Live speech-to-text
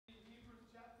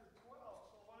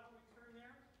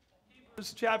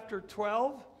Chapter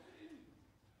 12,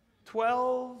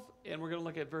 and we're going to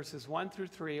look at verses 1 through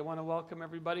 3. I want to welcome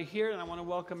everybody here, and I want to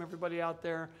welcome everybody out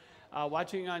there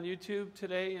watching on YouTube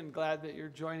today, and glad that you're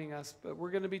joining us. But we're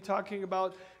going to be talking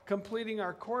about completing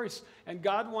our course, and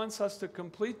God wants us to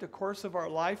complete the course of our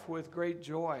life with great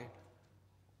joy.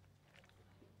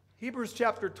 Hebrews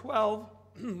chapter 12,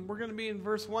 we're going to be in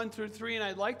verse 1 through 3, and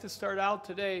I'd like to start out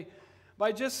today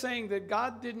by just saying that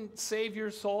God didn't save your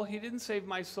soul. He didn't save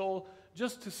my soul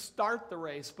just to start the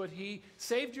race, but He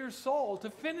saved your soul to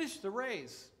finish the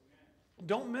race.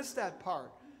 Don't miss that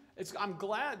part. I'm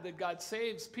glad that God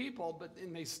saves people,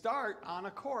 and they start on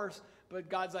a course, but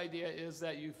God's idea is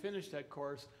that you finish that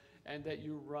course and that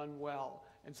you run well.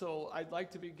 And so I'd like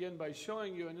to begin by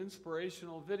showing you an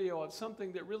inspirational video of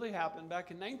something that really happened back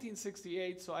in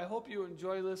 1968, so I hope you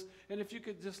enjoy this, and if you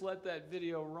could just let that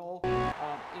video roll,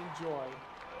 enjoy.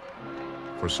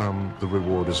 For some, the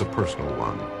reward is a personal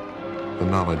one, the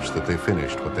knowledge that they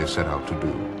finished what they set out to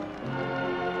do.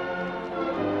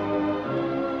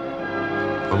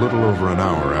 A little over an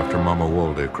hour after Mama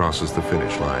Wolde crosses the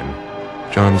finish line,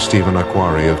 John Stephen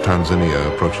Akhwari of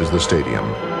Tanzania approaches the stadium,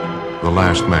 the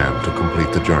last man to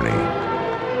complete the journey.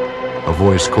 A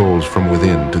voice calls from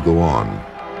within to go on,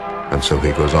 and so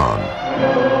he goes on.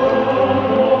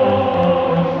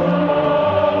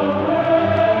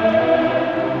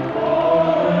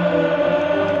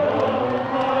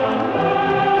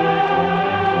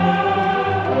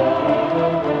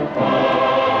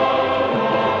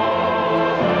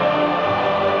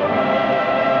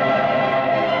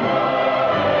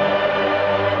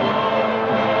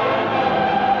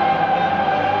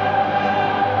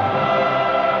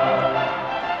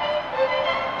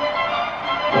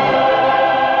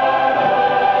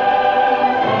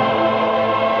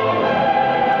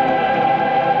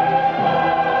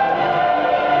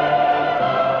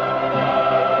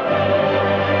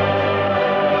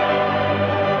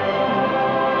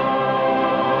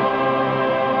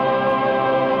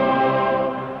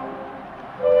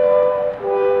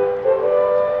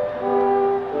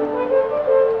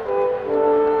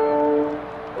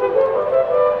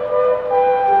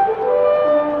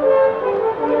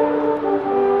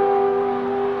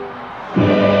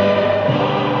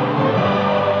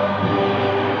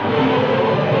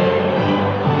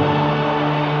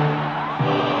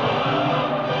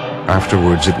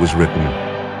 Afterwards it was written,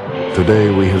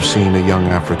 "Today we have seen a young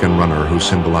African runner who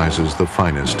symbolizes the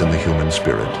finest in the human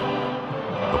spirit.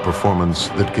 A performance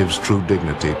that gives true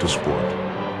dignity to sport.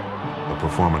 A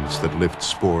performance that lifts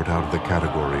sport out of the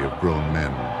category of grown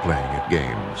men playing at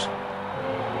games.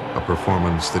 A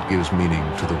performance that gives meaning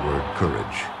to the word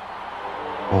courage.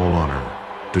 All honor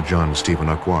to John Stephen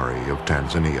Akhwari of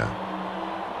Tanzania."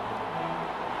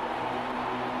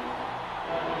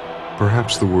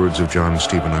 Perhaps the words of John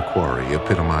Stephen Akhwari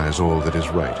epitomize all that is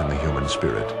right in the human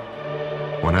spirit.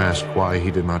 When asked why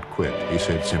he did not quit, he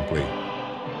said simply,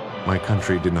 "My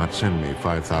country did not send me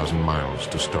 5,000 miles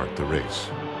to start the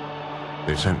race.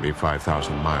 They sent me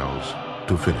 5,000 miles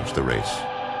to finish the race."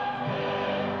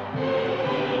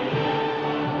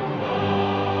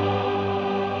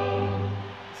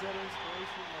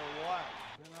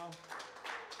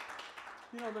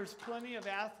 There's plenty of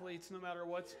athletes, no matter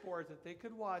what sport, that they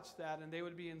could watch that and they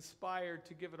would be inspired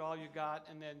to give it all you got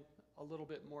and then a little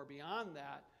bit more beyond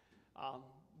that.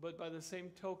 But by the same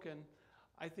token,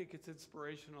 I think it's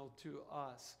inspirational to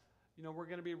us. We're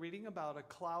going to be reading about a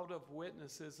cloud of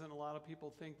witnesses, and a lot of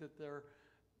people think that they're,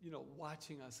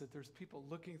 watching us, that there's people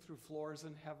looking through floors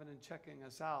in heaven and checking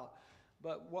us out.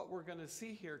 But what we're going to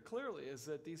see here clearly is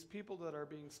that these people that are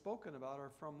being spoken about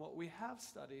are from what we have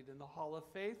studied in the Hall of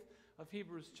Faith of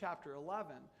Hebrews chapter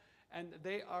 11, and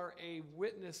they are a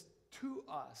witness to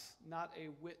us, not a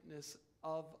witness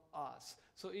of us.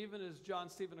 So even as John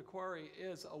Stephen Akhwari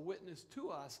is a witness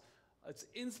to us, it's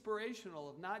inspirational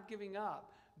of not giving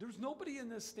up. There's nobody in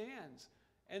the stands,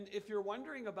 and if you're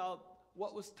wondering about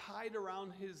what was tied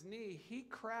around his knee, he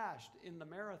crashed in the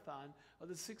marathon of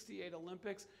the 68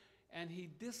 Olympics, and he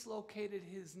dislocated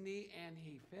his knee and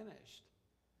he finished.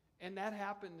 And that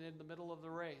happened in the middle of the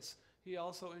race. He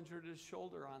also injured his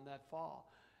shoulder on that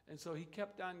fall. And so he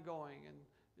kept on going. And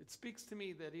it speaks to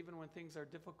me that even when things are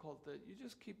difficult, that you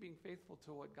just keep being faithful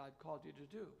to what God called you to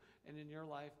do. And in your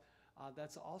life,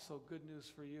 that's also good news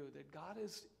for you, that God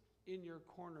is in your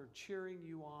corner cheering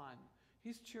you on.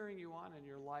 He's cheering you on in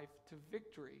your life to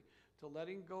victory, to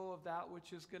letting go of that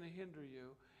which is going to hinder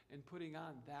you and putting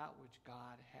on that which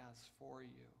God has for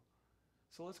you.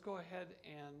 So let's go ahead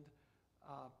and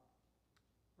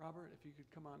Robert, if you could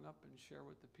come on up and share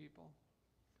with the people.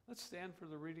 Let's stand for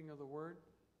the reading of the word.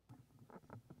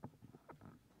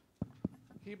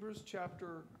 Hebrews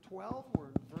chapter 12, we're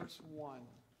in verse 1.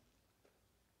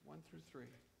 1 through 3.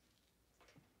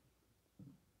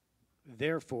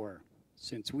 Therefore,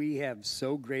 since we have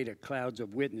so great a cloud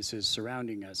of witnesses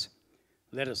surrounding us,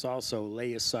 let us also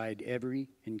lay aside every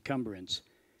encumbrance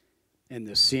and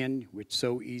the sin which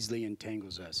so easily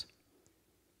entangles us.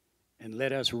 And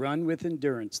let us run with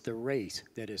endurance the race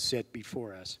that is set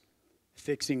before us,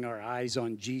 fixing our eyes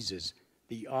on Jesus,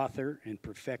 the author and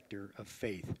perfecter of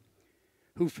faith,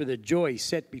 who for the joy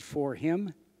set before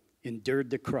him endured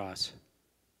the cross,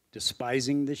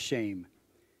 despising the shame,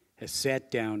 has sat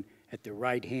down at the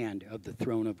right hand of the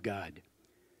throne of God.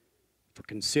 For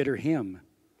consider him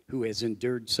who has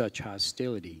endured such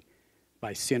hostility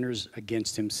by sinners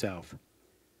against himself,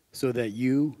 so that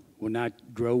you will not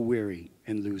grow weary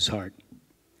and lose heart.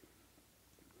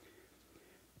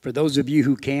 For those of you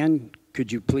who can, could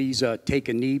you please take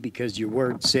a knee, because your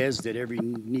word says that every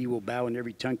knee will bow and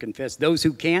every tongue confess. Those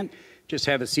who can't, just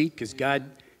have a seat, because God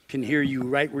can hear you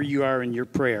right where you are in your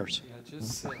prayers. Yeah,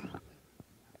 just sit.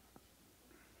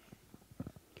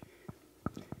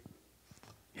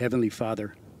 Heavenly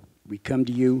Father, we come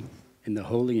to you in the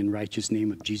holy and righteous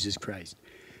name of Jesus Christ.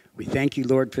 We thank you,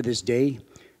 Lord, for this day.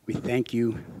 We thank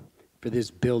you for this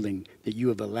building that you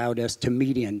have allowed us to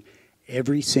meet in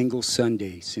every single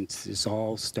Sunday since this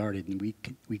all started. And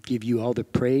we give you all the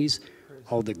praise,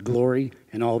 all the glory,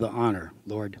 and all the honor,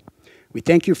 Lord. We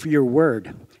thank you for your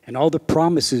word and all the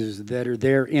promises that are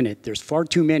there in it. There's far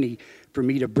too many for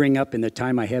me to bring up in the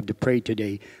time I have to pray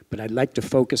today, but I'd like to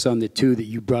focus on the two that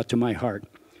you brought to my heart.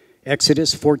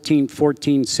 Exodus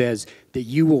 14:14 says that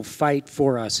you will fight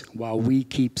for us while we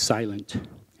keep silent.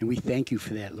 And we thank you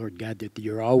for that, Lord God, that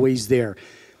you're always there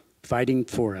fighting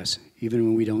for us, even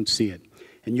when we don't see it.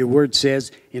 And your word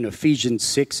says in Ephesians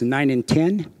 6:9 and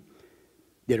 10,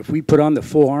 that if we put on the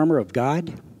full armor of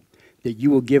God, that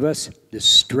you will give us the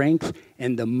strength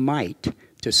and the might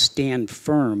to stand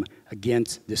firm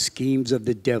against the schemes of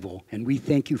the devil. And we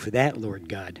thank you for that, Lord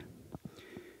God.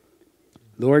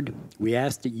 Lord, we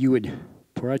ask that you would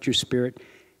pour out your Spirit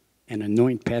and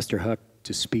anoint Pastor Huck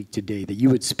to speak today, that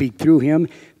you would speak through him,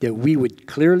 that we would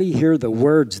clearly hear the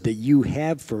words that you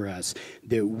have for us,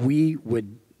 that we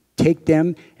would take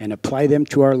them and apply them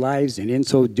to our lives, and in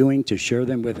so doing to share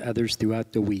them with others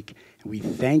throughout the week. And we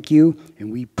thank you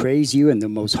and we praise you in the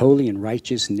most holy and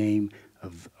righteous name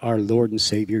of our Lord and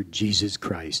Savior, Jesus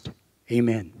Christ.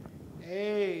 Amen.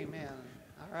 Amen.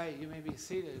 All right, you may be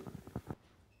seated.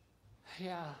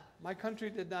 Yeah, my country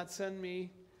did not send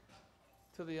me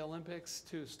to the Olympics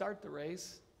to start the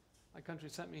race. My country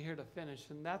sent me here to finish,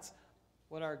 and that's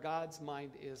what our God's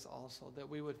mind is also, that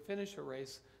we would finish a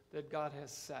race that God has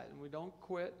set, and we don't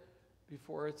quit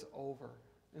before it's over.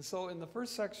 And so in the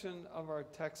first section of our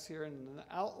text here, in the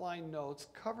outline notes,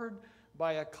 covered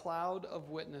by a cloud of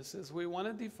witnesses, we want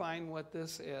to define what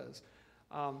this is.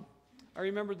 I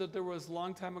remember that there was a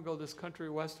long time ago this country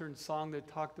western song that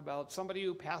talked about somebody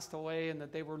who passed away, and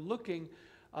that they were looking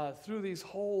through these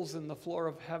holes in the floor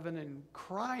of heaven and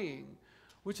crying,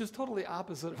 which is totally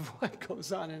opposite of what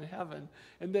goes on in heaven,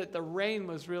 and that the rain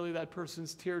was really that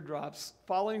person's teardrops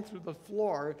falling through the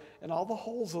floor and all the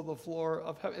holes of the floor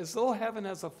of heaven, as though heaven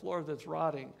has a floor that's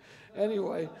rotting.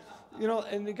 Anyway, you know,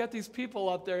 and they got these people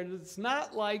up there, and it's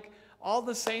not like all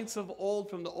the saints of old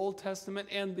from the Old Testament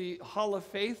and the Hall of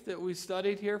Faith that we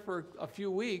studied here for a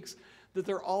few weeks, that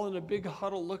they're all in a big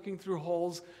huddle looking through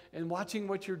holes and watching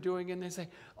what you're doing, and they say,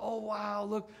 oh, wow,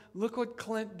 look what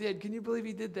Clint did. Can you believe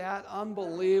he did that?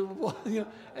 Unbelievable. You know,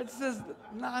 it's just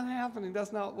not happening.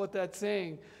 That's not what that's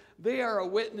saying. They are a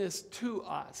witness to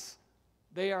us.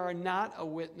 They are not a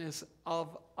witness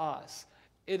of us.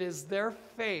 It is their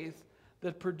faith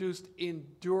that produced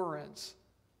endurance,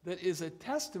 that is a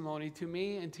testimony to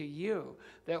me and to you,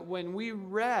 that when we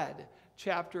read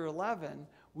chapter 11,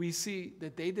 we see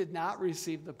that they did not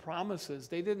receive the promises.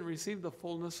 They didn't receive the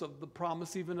fullness of the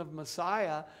promise even of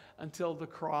Messiah until the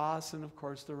cross and, of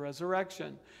course, the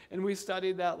resurrection. And we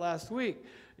studied that last week.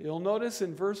 You'll notice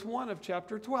in verse 1 of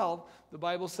chapter 12, the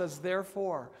Bible says,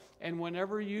 therefore. And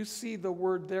whenever you see the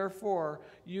word therefore,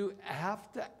 you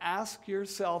have to ask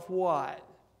yourself what?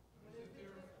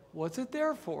 What's it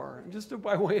there for? Just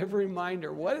by way of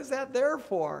reminder, what is that there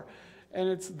for? And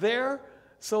it's there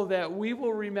so that we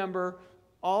will remember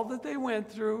all that they went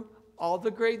through, all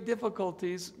the great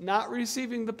difficulties, not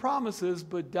receiving the promises,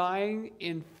 but dying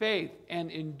in faith and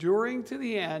enduring to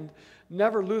the end,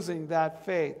 never losing that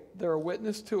faith. They're a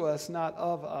witness to us, not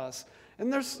of us.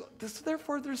 And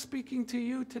therefore, they're speaking to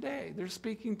you today. They're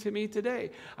speaking to me today.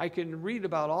 I can read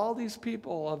about all these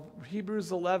people of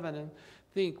Hebrews 11 and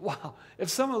think, wow, if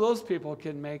some of those people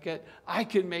can make it, I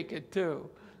can make it too.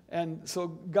 And so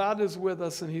God is with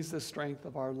us, and he's the strength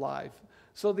of our life.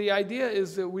 So the idea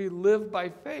is that we live by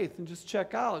faith. And just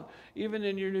check out, even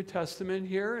in your New Testament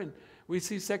here, and we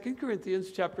see 2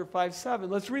 Corinthians chapter 5:7.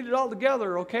 Let's read it all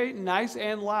together, okay? Nice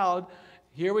and loud.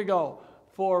 Here we go.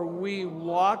 For we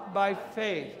walk by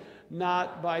faith,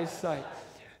 not by sight.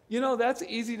 You know, that's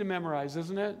easy to memorize,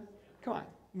 isn't it? Come on.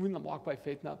 We don't walk by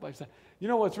faith, not by sight. You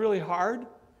know what's really hard?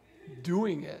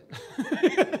 Doing it.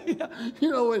 You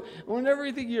know, when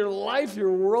everything, your life,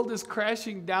 your world is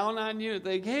crashing down on you,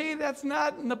 think, hey, that's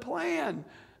not in the plan.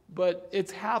 But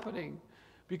it's happening.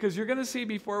 Because you're going to see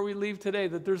before we leave today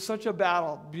that there's such a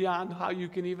battle beyond how you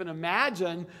can even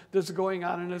imagine that's going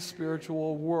on in a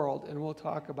spiritual world. And we'll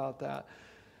talk about that.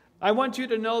 I want you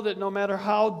to know that no matter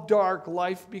how dark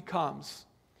life becomes,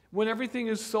 when everything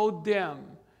is so dim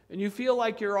and you feel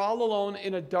like you're all alone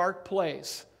in a dark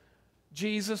place,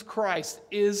 Jesus Christ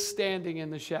is standing in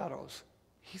the shadows.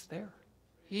 He's there.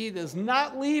 He does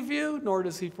not leave you, nor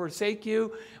does he forsake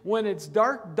you. When it's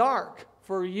dark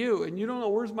for you, and you don't know,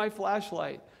 where's my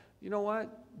flashlight? You know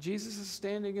what? Jesus is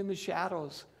standing in the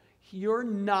shadows. You're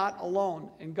not alone.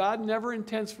 And God never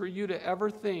intends for you to ever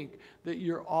think that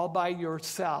you're all by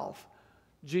yourself.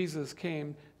 Jesus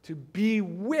came to be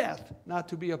with, not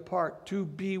to be apart, to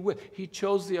be with. He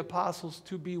chose the apostles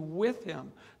to be with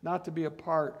him, not to be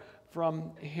apart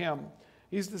from him.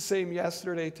 He's the same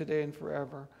yesterday, today, and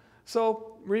forever.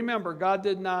 So remember, God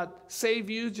did not save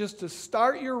you just to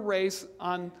start your race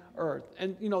on earth.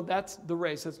 And you know, that's the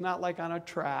race. It's not like on a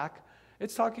track.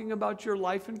 It's talking about your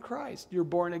life in Christ. You're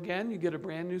born again. You get a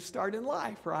brand new start in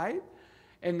life, right?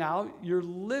 And now you're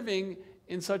living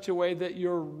in such a way that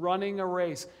you're running a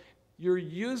race. You're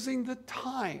using the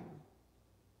time,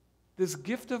 this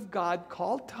gift of God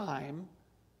called time,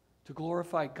 to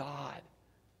glorify God.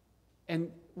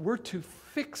 And we're to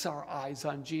fix our eyes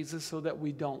on Jesus so that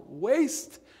we don't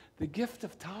waste the gift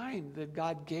of time that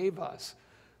God gave us.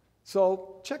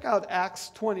 So check out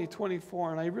Acts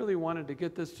 20:24, and I really wanted to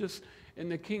get this just in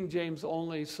the King James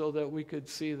only so that we could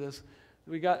see this.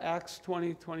 We got Acts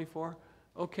 20:24?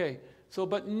 Okay, so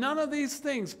but none of these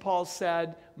things, Paul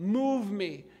said, move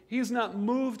me. He's not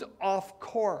moved off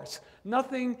course.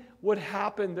 Nothing would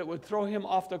happen that would throw him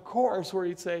off the course where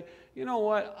he'd say, you know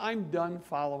what, I'm done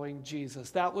following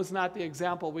Jesus. That was not the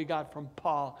example we got from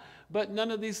Paul. But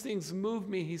none of these things move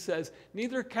me, he says.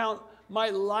 Neither count my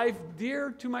life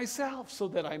dear to myself, so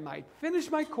that I might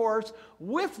finish my course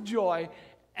with joy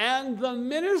and the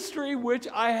ministry which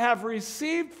I have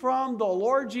received from the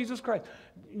Lord Jesus Christ.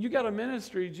 You got a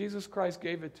ministry, Jesus Christ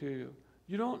gave it to you.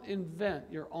 You don't invent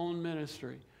your own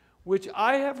ministry. Which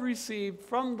I have received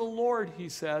from the Lord, he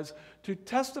says, to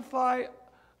testify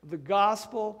the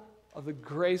gospel of the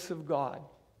grace of God.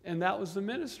 And that was the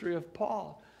ministry of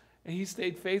Paul. And he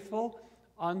stayed faithful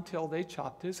until they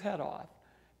chopped his head off.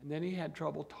 And then he had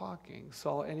trouble talking.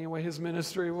 So anyway, his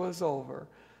ministry was over.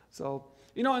 So,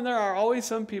 you know, and there are always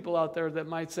some people out there that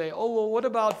might say, oh, well, what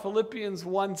about Philippians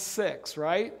 1:6,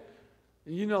 right?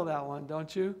 You know that one,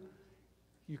 don't you?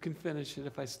 You can finish it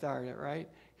if I start it, right?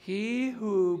 He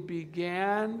who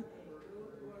began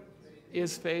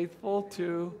is faithful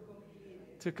to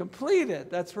complete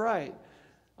it. That's right.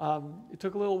 It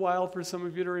took a little while for some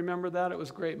of you to remember that. It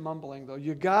was great mumbling, though.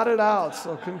 You got it out,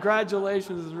 so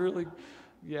congratulations. Is really,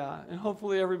 yeah. And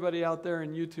hopefully everybody out there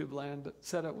in YouTube land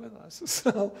said it with us.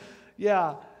 So,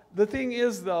 yeah. The thing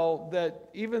is, though, that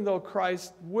even though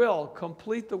Christ will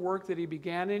complete the work that he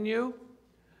began in you,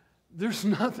 there's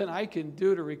nothing I can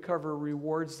do to recover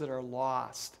rewards that are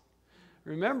lost.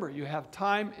 Remember, you have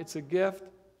time. It's a gift.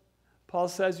 Paul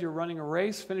says you're running a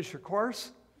race. Finish your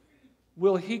course.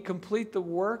 Will he complete the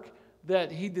work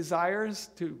that he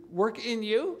desires to work in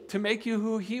you to make you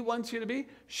who he wants you to be?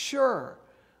 Sure.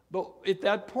 But at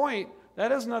that point,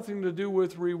 that has nothing to do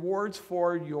with rewards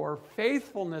for your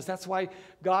faithfulness. That's why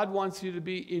God wants you to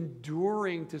be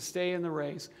enduring to stay in the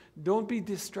race. Don't be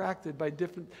distracted by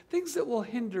different things that will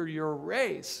hinder your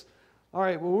race. All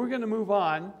right, well, we're going to move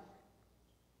on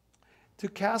to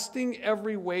casting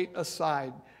every weight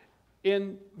aside.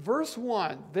 In verse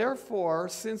 1, therefore,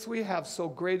 since we have so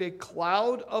great a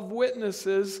cloud of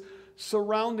witnesses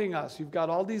surrounding us, you've got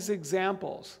all these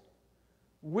examples.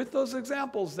 With those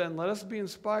examples, then, let us be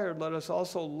inspired. Let us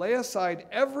also lay aside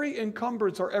every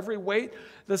encumbrance or every weight,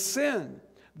 the sin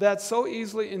that so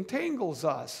easily entangles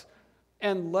us.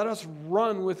 And let us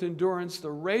run with endurance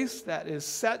the race that is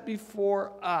set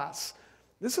before us.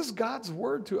 This is God's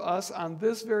word to us on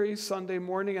this very Sunday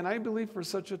morning, and I believe for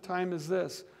such a time as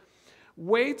this.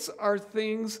 Weights are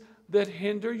things that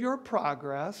hinder your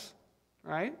progress,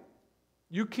 right?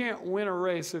 You can't win a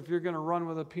race if you're going to run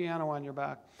with a piano on your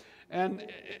back. And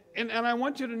I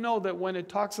want you to know that when it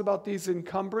talks about these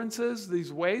encumbrances,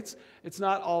 these weights, it's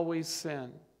not always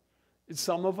sin.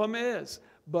 Some of them is,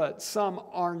 but some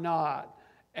are not.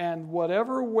 And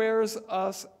whatever wears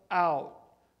us out,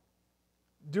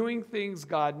 doing things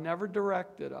God never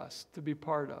directed us to be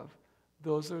part of,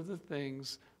 those are the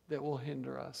things that will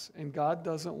hinder us. And God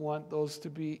doesn't want those to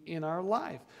be in our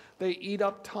life. They eat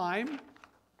up time,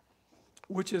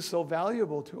 which is so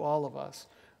valuable to all of us.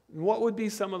 And what would be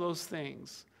some of those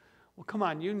things? Well, come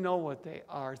on, you know what they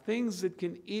are. Things that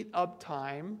can eat up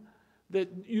time, that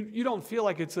you don't feel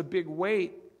like it's a big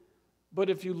weight, but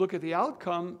if you look at the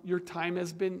outcome, your time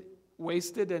has been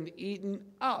wasted and eaten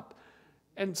up.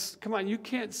 And come on, you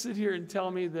can't sit here and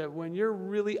tell me that when you're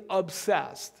really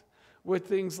obsessed with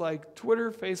things like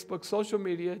Twitter, Facebook, social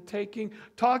media,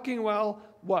 talking, well,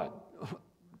 what?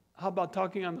 How about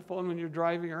talking on the phone when you're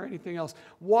driving or anything else?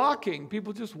 Walking,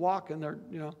 people just walk and they're,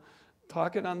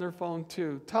 talking on their phone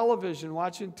too. Television,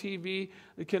 watching TV,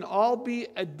 it can all be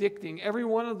addicting. Every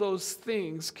one of those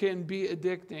things can be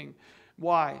addicting.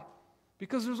 Why?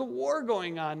 Because there's a war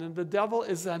going on and the devil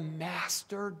is a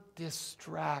master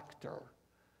distractor.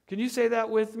 Can you say that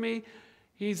with me?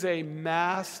 He's a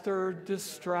master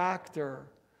distractor.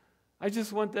 I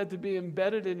just want that to be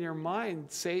embedded in your mind.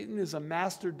 Satan is a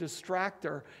master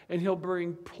distractor, and he'll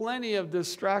bring plenty of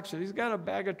distraction. He's got a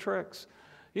bag of tricks.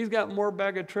 He's got more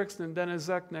bag of tricks than Dennis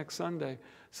Eck next Sunday.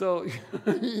 So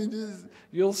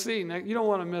you'll see. You don't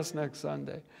want to miss next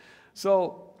Sunday.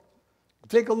 So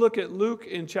take a look at Luke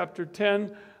in chapter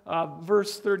 10,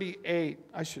 verse 38.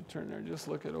 I should turn there. Just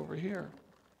look at over here.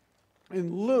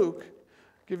 In Luke,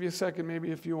 give you a second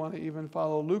maybe if you want to even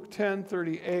follow. Luke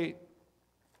 10:38.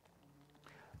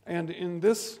 And in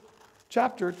this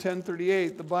chapter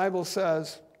 10:38, the Bible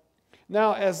says,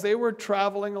 now as they were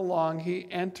traveling along, he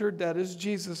entered, that is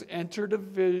Jesus, entered a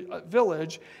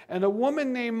village, and a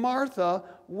woman named Martha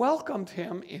welcomed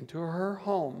him into her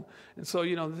home. And so,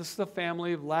 this is the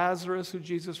family of Lazarus who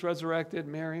Jesus resurrected,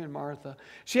 Mary and Martha.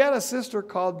 She had a sister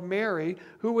called Mary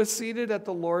who was seated at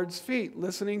the Lord's feet,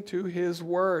 listening to his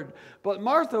word. But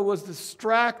Martha was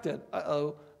distracted.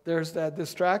 There's that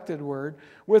distracted word,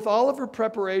 with all of her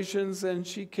preparations, and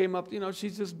she came up,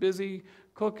 she's just busy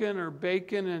cooking or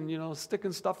baking and,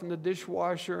 sticking stuff in the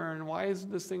dishwasher, and why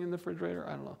isn't this thing in the refrigerator?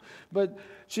 I don't know. But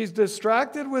she's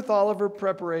distracted with all of her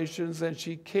preparations, and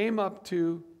she came up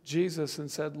to Jesus and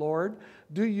said, Lord,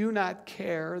 do you not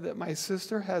care that my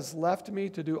sister has left me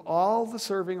to do all the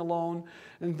serving alone?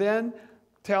 And then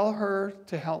tell her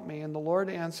to help me. And the Lord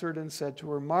answered and said to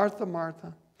her, Martha,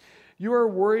 Martha, you are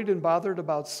worried and bothered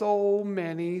about so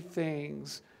many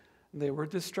things. They were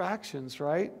distractions,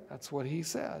 right? That's what he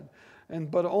said.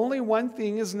 But only one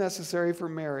thing is necessary, for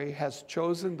Mary has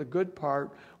chosen the good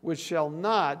part, which shall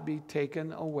not be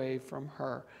taken away from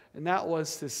her. And that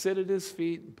was to sit at his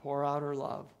feet and pour out her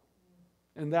love.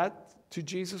 And that, to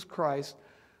Jesus Christ,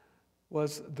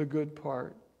 was the good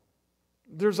part.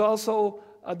 There's also,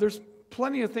 there's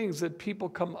plenty of things that people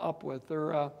come up with.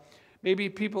 Maybe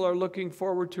people are looking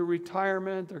forward to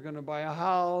retirement. They're going to buy a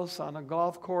house on a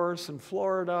golf course in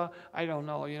Florida. I don't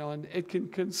know, and it can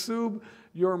consume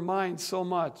your mind so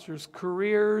much. There's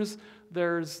careers.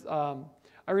 I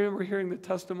remember hearing the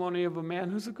testimony of a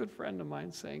man who's a good friend of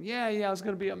mine saying, yeah, I was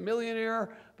going to be a millionaire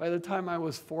by the time I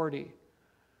was 40.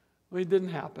 Well, it didn't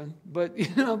happen, but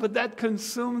that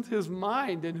consumed his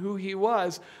mind and who he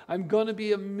was. I'm going to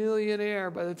be a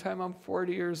millionaire by the time I'm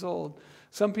 40 years old.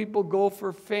 Some people go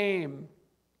for fame.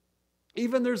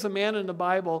 Even there's a man in the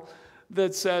Bible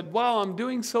that said, wow, I'm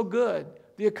doing so good.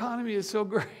 The economy is so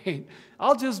great.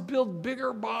 I'll just build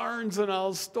bigger barns and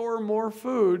I'll store more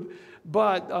food.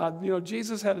 But,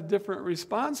 Jesus had a different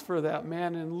response for that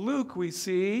man. In Luke, we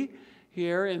see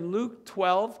here in Luke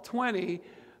 12:20,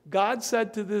 God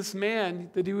said to this man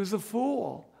that he was a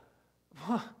fool.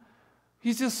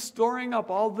 He's just storing up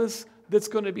all this that's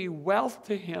going to be wealth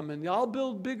to him, and I'll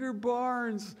build bigger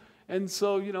barns, and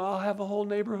so, I'll have a whole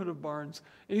neighborhood of barns.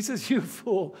 And he says, you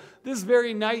fool, this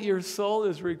very night your soul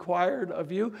is required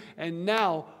of you, and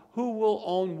now who will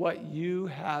own what you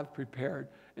have prepared?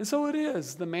 And so it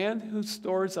is. The man who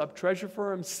stores up treasure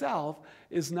for himself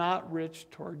is not rich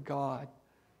toward God.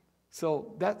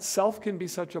 So that self can be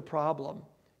such a problem.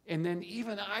 And then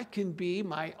even I can be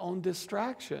my own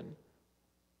distraction.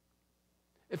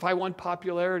 If I want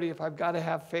popularity, if I've got to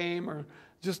have fame or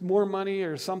just more money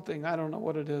or something, I don't know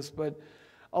what it is, but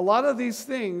a lot of these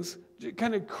things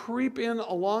kind of creep in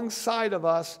alongside of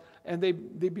us, and they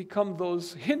become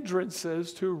those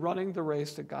hindrances to running the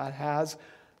race that God has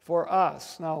for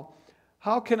us. Now,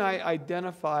 how can I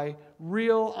identify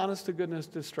real, honest-to-goodness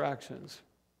distractions?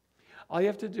 All you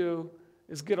have to do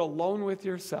is get alone with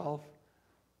yourself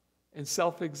and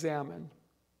self-examine.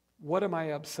 What am I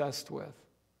obsessed with?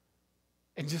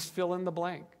 And just fill in the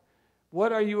blank.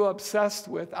 What are you obsessed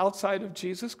with outside of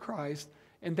Jesus Christ?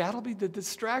 And that'll be the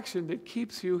distraction that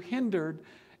keeps you hindered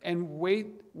and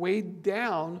weighed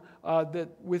down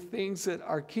with things that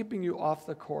are keeping you off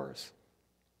the course.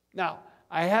 Now,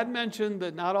 I had mentioned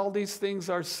that not all these things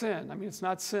are sin. I mean, it's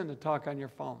not sin to talk on your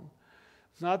phone.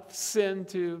 It's not sin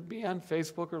to be on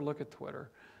Facebook or look at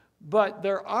Twitter. But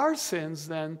there are sins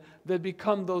then that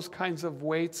become those kinds of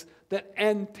weights that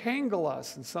entangle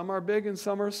us. And some are big and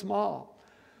some are small.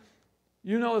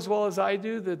 You know as well as I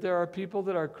do that there are people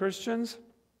that are Christians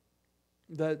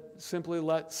that simply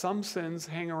let some sins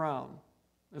hang around.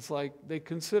 It's like they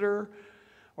consider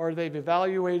or they've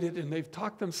evaluated and they've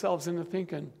talked themselves into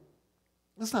thinking,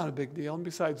 it's not a big deal. And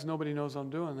besides, nobody knows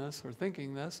I'm doing this or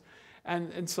thinking this.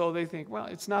 And so they think, well,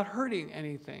 it's not hurting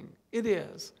anything. It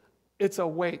is. It's a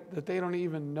weight that they don't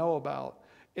even know about.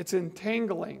 It's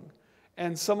entangling.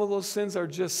 And some of those sins are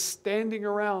just standing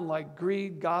around like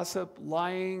greed, gossip,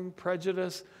 lying,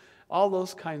 prejudice. All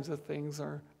those kinds of things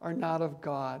are not of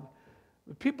God.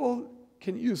 People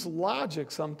can use logic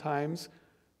sometimes.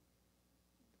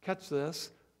 Catch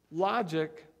this.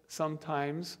 Logic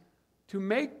sometimes to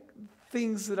make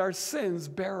things that are sins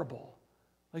bearable.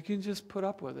 Like you can just put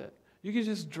up with it. You can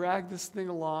just drag this thing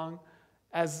along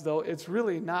as though it's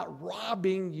really not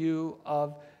robbing you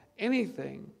of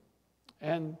anything.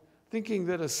 And thinking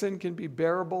that a sin can be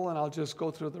bearable and I'll just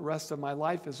go through the rest of my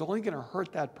life is only going to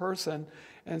hurt that person.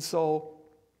 And so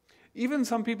even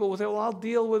some people will say, well, I'll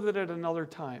deal with it at another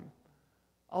time.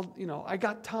 I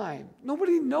got time.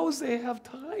 Nobody knows they have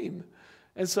time.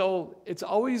 And so it's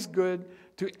always good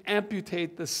to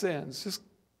amputate the sins. Just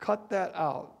cut that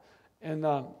out. And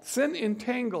sin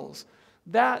entangles.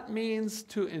 That means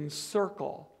to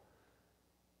encircle.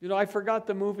 I forgot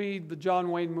the movie, the John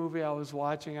Wayne movie I was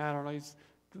watching. I don't know. He's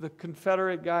the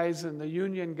Confederate guys and the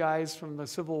Union guys from the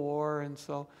Civil War. And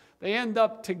so they end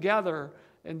up together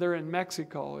and they're in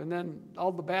Mexico. And then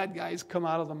all the bad guys come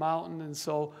out of the mountain. And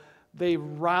so they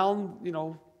round,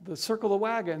 the circle the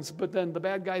wagons. But then the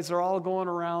bad guys are all going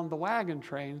around the wagon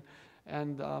train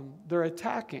and they're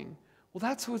attacking. Well,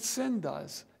 that's what sin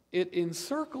does. It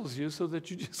encircles you so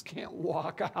that you just can't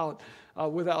walk out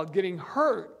without getting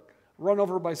hurt, run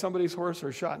over by somebody's horse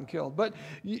or shot and killed. But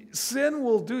sin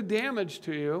will do damage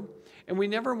to you, and we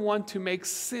never want to make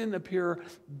sin appear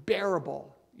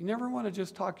bearable. You never want to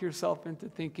just talk yourself into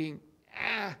thinking,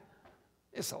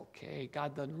 it's okay,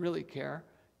 God doesn't really care.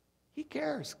 He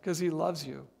cares because he loves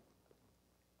you.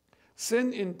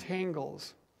 Sin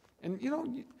entangles. And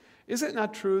is it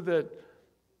not true that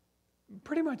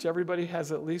pretty much everybody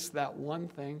has at least that one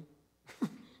thing?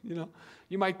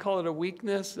 You might call it a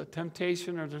weakness, a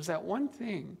temptation, or there's that one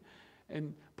thing.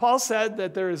 And Paul said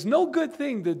that there is no good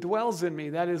thing that dwells in me,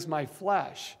 that is my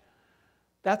flesh.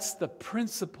 That's the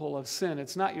principle of sin.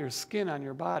 It's not your skin on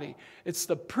your body. It's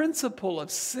the principle of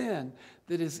sin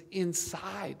that is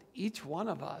inside each one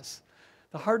of us.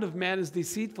 The heart of man is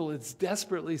deceitful. It's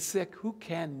desperately sick. Who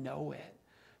can know it?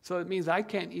 So it means I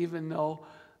can't even know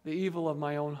the evil of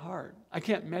my own heart. I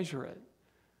can't measure it.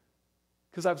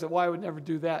 Because I would say, well, I would never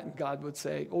do that. And God would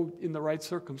say, oh, in the right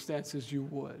circumstances, you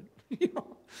would.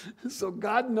 So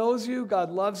God knows you.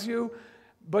 God loves you.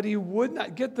 But he would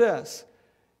not, get this,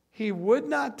 he would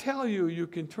not tell you you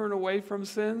can turn away from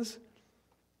sins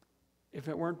if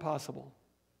it weren't possible.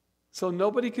 So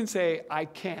nobody can say, I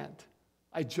can't.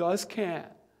 I just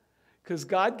can't. Because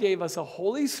God gave us a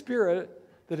Holy Spirit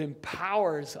that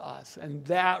empowers us. And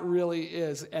that really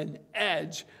is an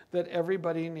edge that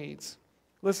everybody needs.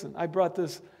 Listen, I brought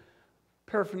this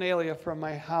paraphernalia from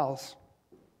my house.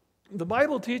 The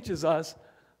Bible teaches us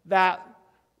that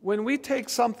when we take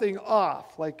something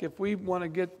off, like if we want to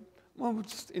get,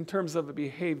 just in terms of a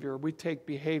behavior, we take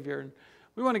behavior and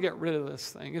we want to get rid of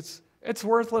this thing. It's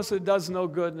worthless, it does no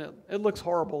good, and it looks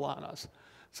horrible on us.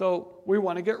 So we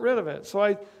want to get rid of it.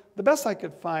 So the best I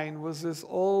could find was this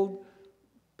old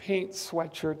paint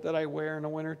sweatshirt that I wear in the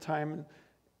wintertime. And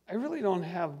I really don't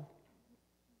have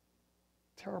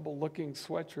terrible looking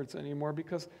sweatshirts anymore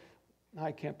because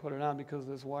I can't put it on because of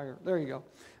this wire. There you go.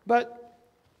 But,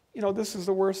 this is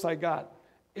the worst I got.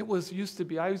 I used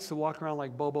to walk around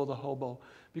like Bobo the Hobo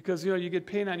because, you get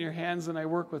paint on your hands and I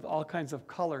work with all kinds of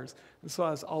colors. And so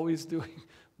I was always doing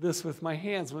this with my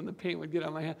hands when the paint would get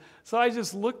on my hand. So I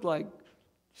just looked like,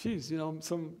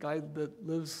 some guy that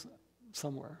lives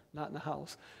somewhere, not in the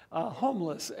house,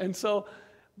 homeless. And so,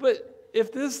 but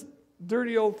if this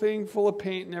dirty old thing full of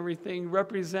paint and everything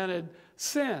represented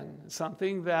sin,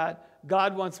 something that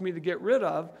God wants me to get rid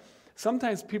of,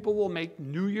 Sometimes people will make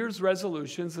New Year's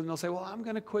resolutions and they'll say, well, I'm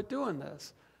going to quit doing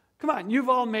this. Come on, you've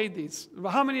all made these.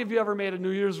 How many of you ever made a New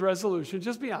Year's resolution?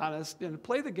 Just be honest and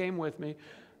play the game with me.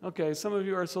 Okay, some of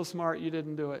you are so smart you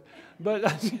didn't do it. But,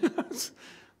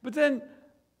 but then,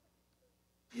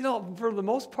 for the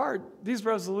most part, these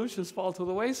resolutions fall to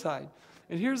the wayside.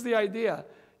 And here's the idea.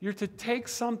 You're to take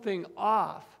something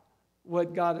off.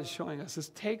 What God is showing us is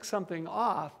take something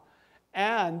off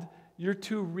and you're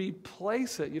to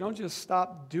replace it. You don't just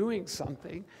stop doing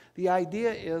something. The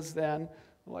idea is then,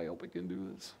 I hope we can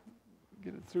do this.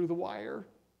 Get it through the wire.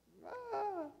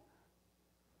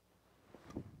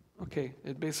 Okay,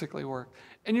 it basically worked.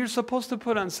 And you're supposed to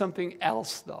put on something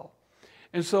else, though.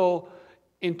 And so,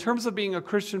 in terms of being a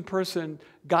Christian person,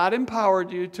 God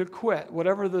empowered you to quit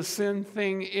whatever the sin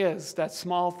thing is, that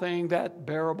small thing, that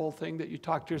bearable thing that you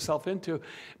talked yourself into,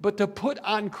 but to put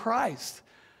on Christ.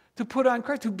 To put on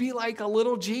Christ, to be like a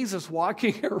little Jesus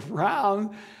walking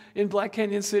around in Black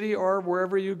Canyon City or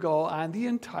wherever you go on the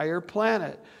entire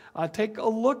planet. Take a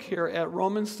look here at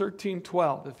Romans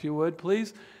 13:12, if you would,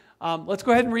 please. Let's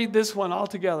go ahead and read this one all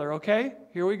together, okay?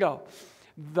 Here we go.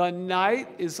 The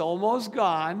night is almost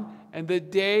gone, and the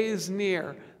day is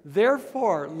near.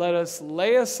 Therefore, let us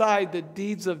lay aside the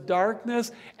deeds of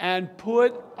darkness and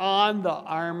put on the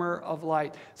armor of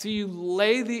light. So you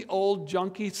lay the old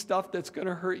junky stuff that's going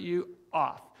to hurt you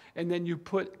off, and then you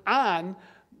put on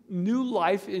new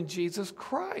life in Jesus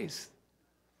Christ.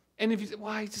 And if you say,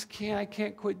 well, I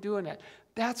can't quit doing that.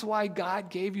 That's why God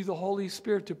gave you the Holy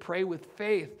Spirit to pray with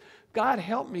faith. God,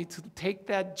 help me to take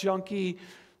that junky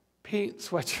paint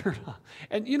sweatshirt on.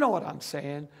 And you know what I'm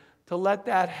saying? To let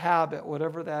that habit,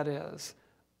 whatever that is,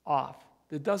 off.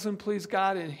 That doesn't please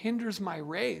God and hinders my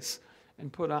race,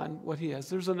 and put on what he has.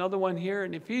 There's another one here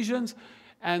in Ephesians.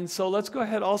 And so let's go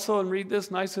ahead also and read this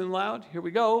nice and loud. Here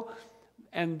we go.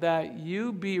 And that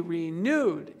you be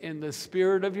renewed in the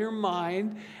spirit of your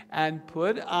mind and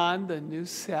put on the new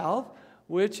self,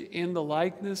 which in the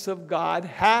likeness of God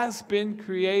has been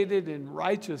created in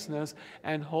righteousness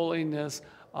and holiness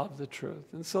of the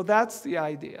truth. And so that's the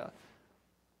idea.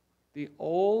 The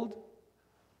old,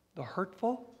 the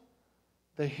hurtful,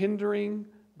 the hindering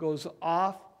goes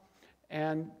off,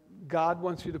 and God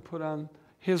wants you to put on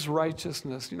his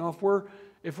righteousness.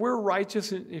 If we're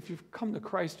righteous, and if you've come to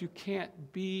Christ, you can't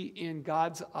be in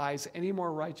God's eyes any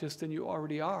more righteous than you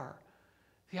already are.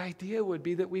 The idea would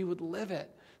be that we would live it,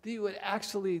 that you would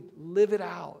actually live it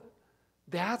out.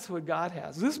 That's what God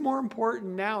has. This is more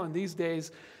important now in these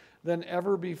days than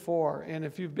ever before. And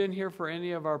if you've been here for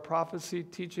any of our prophecy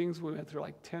teachings, we went through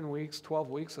like 10 weeks, 12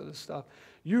 weeks of this stuff,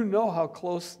 you know how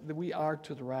close we are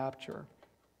to the rapture.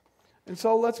 And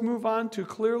so let's move on to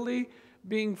clearly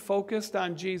being focused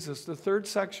on Jesus. The third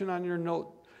section on your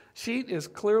note sheet is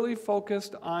clearly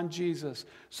focused on Jesus.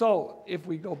 So if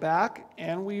we go back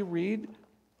and we read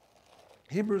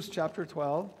Hebrews chapter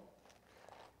 12,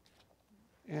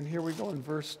 and here we go in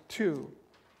verse 2,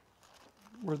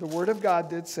 where the Word of God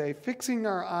did say, fixing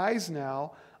our eyes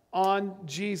now on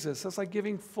Jesus. That's like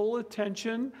giving full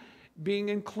attention, being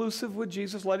inclusive with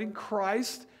Jesus, letting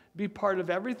Christ be part of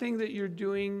everything that you're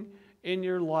doing in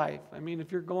your life. I mean,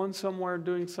 if you're going somewhere and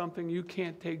doing something you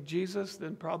can't take Jesus,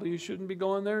 then probably you shouldn't be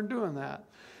going there and doing that.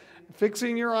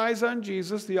 Fixing your eyes on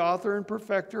Jesus, the author and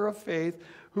perfecter of faith,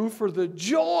 who for the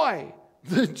joy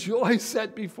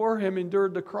set before him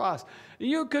endured the cross. And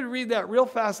you could read that real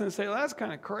fast and say, well, that's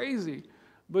kind of crazy.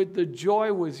 But the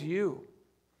joy was you.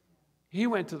 He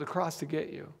went to the cross to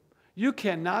get you. You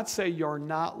cannot say you're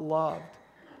not loved.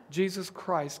 Jesus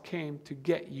Christ came to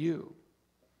get you.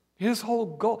 His whole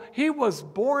goal, he was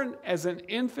born as an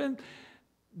infant.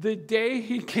 The day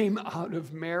he came out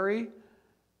of Mary,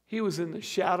 he was in the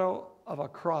shadow of a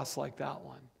cross like that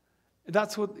one.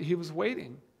 That's what he was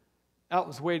waiting. That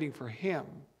was waiting for him.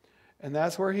 And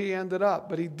that's where he ended up.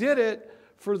 But he did it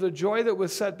for the joy that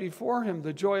was set before him,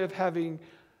 the joy of having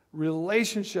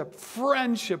relationship,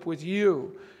 friendship with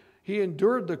you. He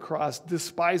endured the cross,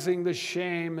 despising the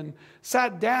shame, and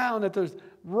sat down at the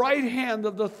right hand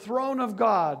of the throne of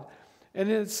God. And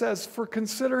it says, for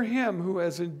consider him who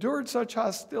has endured such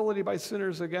hostility by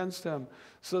sinners against him,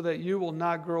 so that you will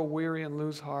not grow weary and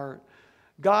lose heart.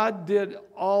 God did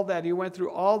all that. He went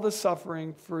through all the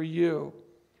suffering for you.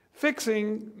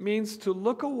 Fixing means to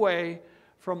look away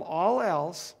from all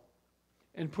else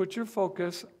and put your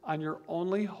focus on your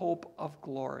only hope of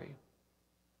glory.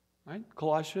 Right?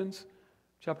 Colossians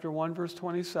chapter 1, verse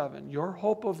 27. Your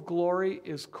hope of glory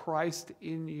is Christ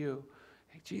in you.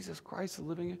 Hey, Jesus Christ is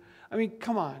living in. I mean,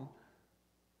 come on.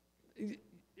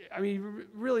 I mean,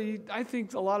 really, I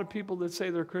think a lot of people that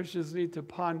say they're Christians need to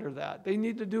ponder that. They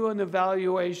need to do an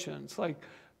evaluation. It's like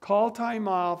Call time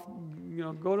off,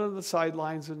 go to the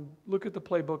sidelines and look at the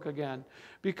playbook again.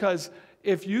 Because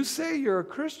if you say you're a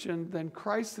Christian, then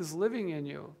Christ is living in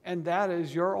you. And that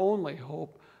is your only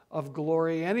hope of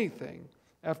glory anything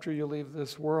after you leave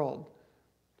this world.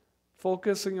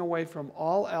 Focusing away from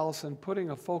all else and putting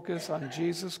a focus on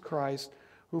Jesus Christ,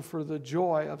 who for the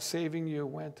joy of saving you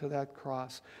went to that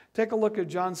cross. Take a look at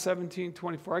John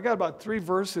 17:24. I got about 3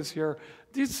 verses here.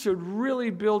 These should really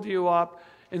build you up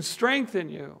and strengthen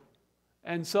you.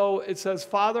 And so it says,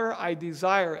 Father, I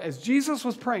desire, as Jesus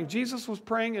was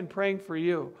praying and praying for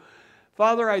you.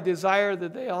 Father, I desire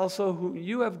that they also, whom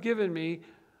you have given me,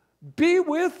 be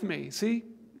with me. See,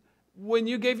 when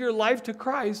you gave your life to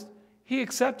Christ, he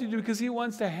accepted you because he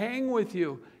wants to hang with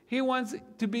you. He wants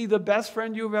to be the best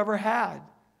friend you've ever had.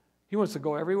 He wants to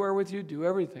go everywhere with you, do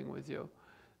everything with you.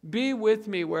 Be with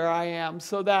me where I am,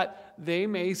 so that they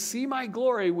may see my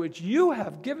glory, which you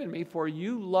have given me, for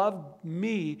you loved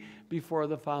me before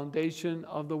the foundation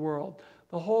of the world.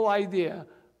 The whole idea,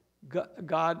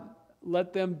 God,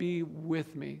 let them be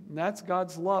with me. And that's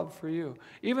God's love for you.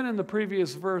 Even in the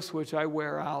previous verse, which I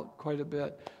wear out quite a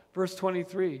bit, verse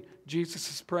 23, Jesus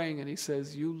is praying and he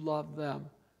says, you love them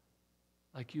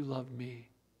like you love me.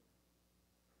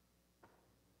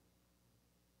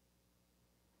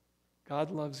 God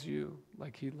loves you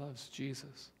like he loves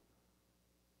Jesus.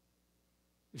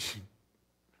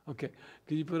 Okay,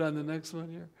 can you put on the next one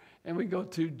here? And we go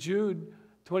to Jude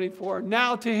 24.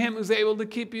 Now to him who's able to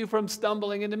keep you from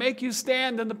stumbling and to make you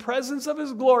stand in the presence of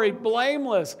his glory,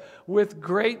 blameless, with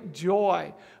great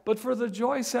joy. But for the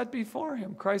joy set before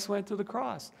him, Christ went to the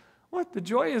cross. What? The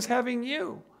joy is having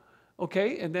you.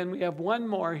 Okay, and then we have one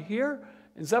more here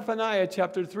in Zephaniah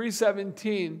chapter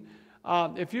 3:17.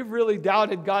 If you've really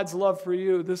doubted God's love for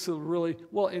you, this will really,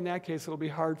 well, in that case, it'll be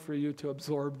hard for you to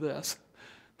absorb this.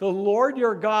 The Lord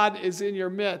your God is in your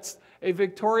midst, a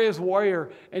victorious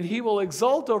warrior, and he will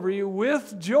exult over you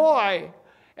with joy.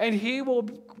 And he will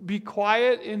be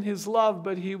quiet in his love,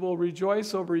 but he will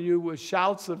rejoice over you with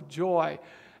shouts of joy.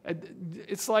 And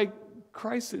it's like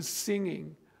Christ is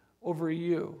singing over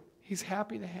you. He's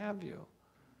happy to have you.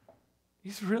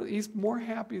 He's more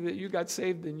happy that you got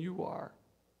saved than you are.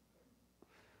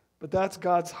 But that's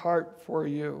God's heart for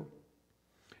you.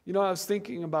 I was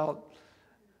thinking about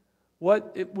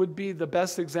what it would be the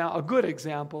best example, a good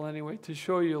example anyway, to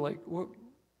show you like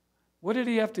what did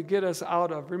he have to get us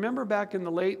out of? Remember back in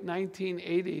the late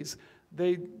 1980s,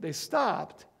 they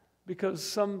stopped because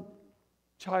some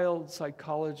child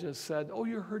psychologist said, oh,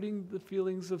 you're hurting the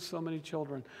feelings of so many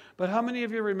children. But how many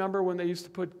of you remember when they used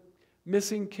to put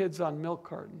missing kids on milk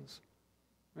cartons?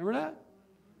 Remember that?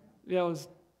 Yeah, it was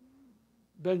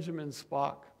Benjamin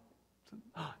Spock.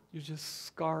 You're just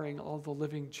scarring all the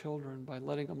living children by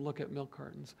letting them look at milk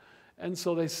cartons. And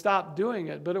so they stopped doing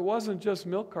it. But it wasn't just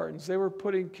milk cartons. They were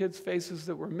putting kids' faces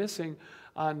that were missing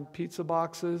on pizza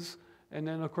boxes. And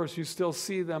then, of course, you still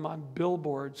see them on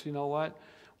billboards. You know what?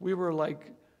 We were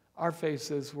like, our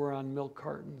faces were on milk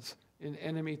cartons in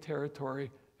enemy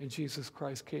territory. And Jesus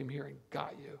Christ came here and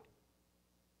got you.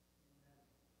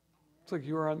 It's like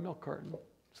you were on milk carton.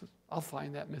 I'll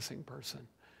find that missing person.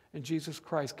 And Jesus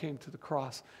Christ came to the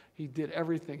cross. He did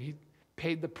everything. He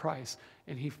paid the price.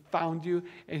 And he found you.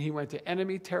 And he went to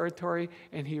enemy territory.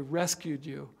 And he rescued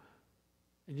you.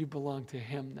 And you belong to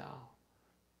him now.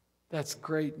 That's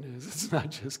great news. It's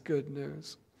not just good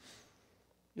news.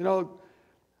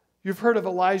 You've heard of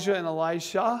Elijah and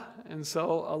Elisha. And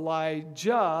so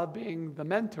Elijah being the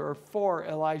mentor for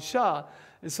Elisha.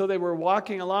 And so they were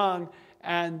walking along.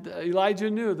 And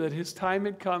Elijah knew that his time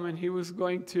had come and he was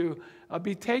going to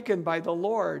be taken by the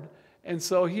Lord. And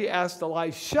so he asked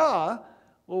Elisha,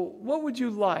 well, what would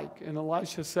you like? And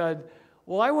Elisha said,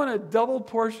 well, I want a double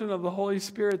portion of the Holy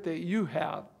Spirit that you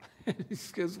have. And he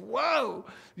goes, whoa,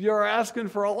 you're asking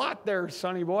for a lot there,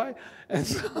 sonny boy. And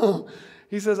so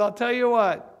he says, I'll tell you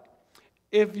what,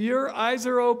 if your eyes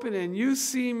are open and you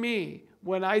see me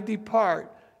when I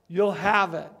depart, you'll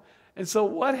have it. And so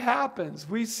what happens?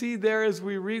 We see there as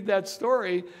we read that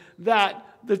story that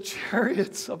the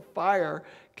chariots of fire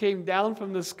came down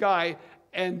from the sky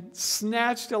and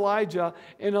snatched Elijah,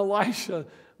 and Elisha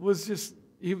was just,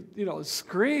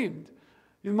 screamed,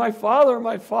 my father,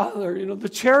 the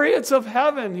chariots of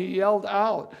heaven, he yelled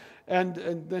out. And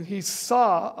then he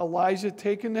saw Elijah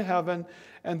taken to heaven,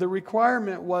 and the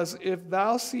requirement was, if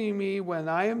thou see me when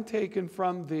I am taken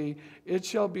from thee, it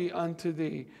shall be unto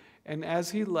thee. And as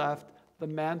he left, the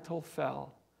mantle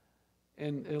fell,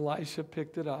 and Elisha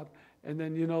picked it up. And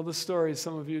then you know the story,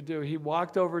 some of you do. He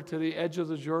walked over to the edge of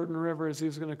the Jordan River as he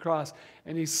was going to cross,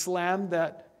 and he slammed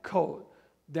that coat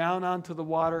down onto the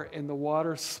water, and the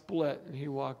water split, and he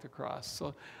walked across.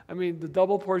 So, I mean, the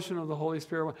double portion of the Holy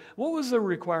Spirit. What was the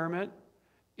requirement?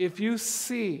 If you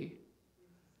see,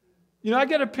 I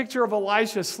get a picture of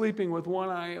Elisha sleeping with one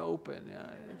eye open.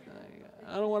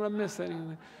 I don't want to miss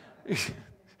anything.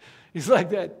 He's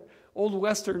like that old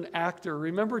Western actor.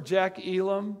 Remember Jack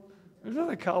Elam? There's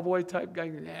another cowboy type guy.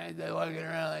 They're walking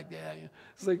around like that.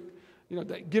 It's like,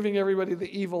 giving everybody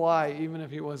the evil eye, even if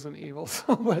he wasn't evil.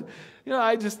 So, but,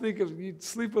 I just think of you'd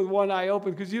sleep with one eye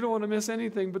open because you don't want to miss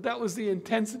anything. But that was the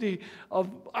intensity of,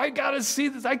 I got to see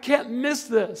this. I can't miss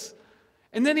this.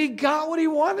 And then he got what he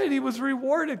wanted. He was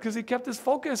rewarded because he kept his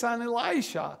focus on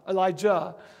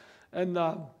Elijah. And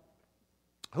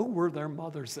who were their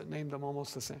mothers that named them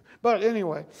almost the same? But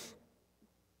anyway,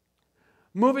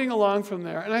 moving along from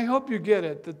there, and I hope you get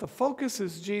it, that the focus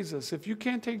is Jesus. If you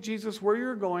can't take Jesus where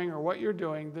you're going or what you're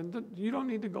doing, then you don't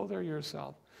need to go there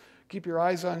yourself. Keep your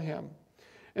eyes on him.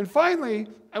 And finally,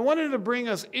 I wanted to bring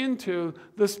us into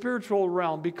the spiritual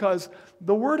realm because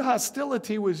the word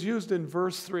hostility was used in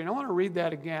verse 3. And I want to read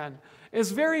that again.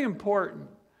 It's very important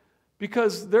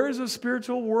because there is a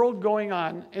spiritual world going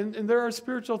on, and there are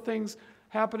spiritual things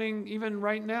happening even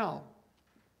right now.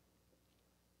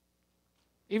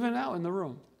 Even now in the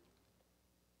room.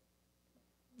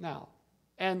 Now.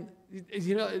 And,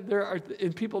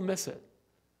 and people miss it.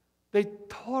 They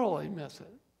totally miss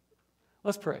it.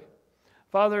 Let's pray.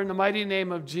 Father, in the mighty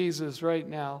name of Jesus right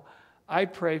now, I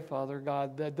pray, Father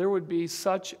God, that there would be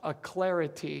such a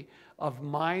clarity of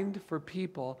mind for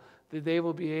people that they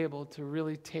will be able to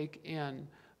really take in,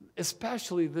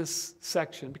 especially this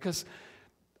section, because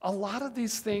a lot of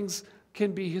these things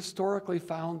can be historically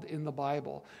found in the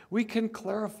Bible. We can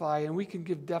clarify and we can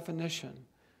give definition.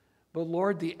 But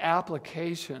Lord, the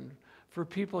application for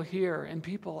people here and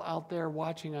people out there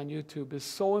watching on YouTube is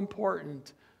so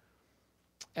important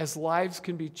as lives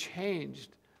can be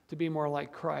changed to be more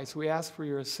like Christ. We ask for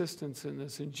your assistance in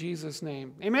this in Jesus'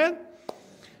 name. Amen?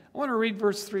 I want to read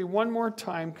verse 3 one more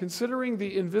time. Considering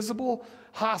the invisible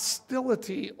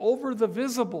hostility over the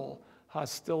visible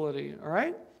hostility. All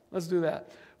right? Let's do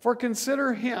that. For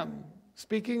consider him,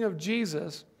 speaking of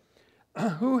Jesus,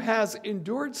 who has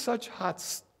endured such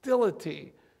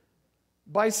hostility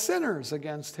by sinners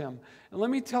against him. And let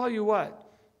me tell you what.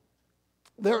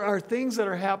 There are things that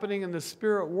are happening in the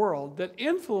spirit world that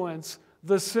influence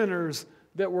the sinners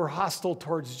that were hostile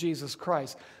towards Jesus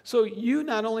Christ. So you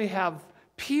not only have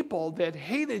people that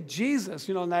hated Jesus,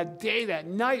 on that day, that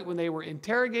night when they were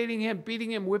interrogating him,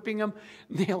 beating him, whipping him,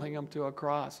 nailing him to a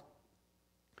cross.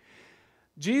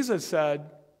 Jesus said,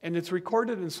 and it's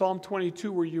recorded in Psalm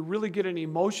 22 where you really get an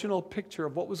emotional picture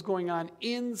of what was going on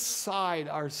inside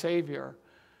our Savior.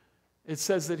 It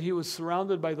says that he was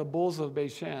surrounded by the bulls of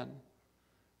Bashan.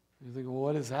 You think, well,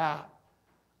 what is that?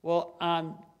 Well,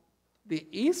 on the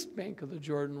east bank of the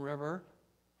Jordan River,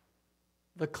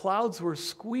 the clouds were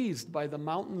squeezed by the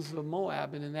mountains of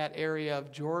Moab and in that area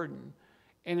of Jordan.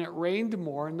 And it rained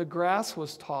more and the grass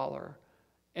was taller.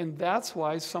 And that's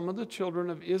why some of the children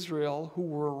of Israel who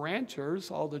were ranchers,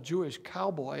 all the Jewish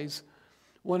cowboys,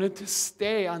 wanted to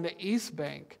stay on the east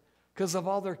bank because of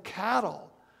all their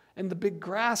cattle and the big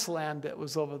grassland that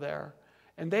was over there.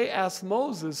 And they asked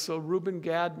Moses, so Reuben,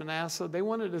 Gad, Manasseh, they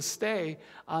wanted to stay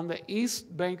on the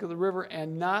east bank of the river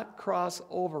and not cross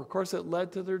over. Of course, it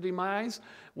led to their demise.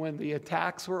 When the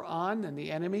attacks were on and the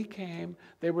enemy came,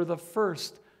 they were the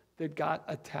first that got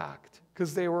attacked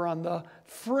because they were on the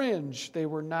fringe. They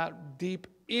were not deep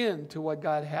into what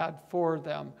God had for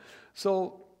them.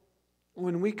 So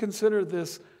when we consider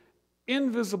this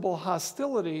invisible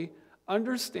hostility,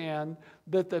 understand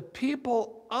that the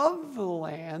people of the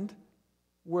land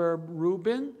where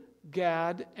Reuben,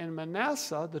 Gad, and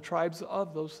Manasseh, the tribes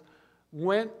of those,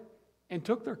 went and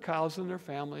took their cows and their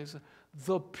families.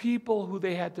 The people who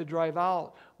they had to drive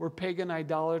out were pagan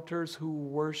idolaters who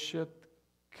worshiped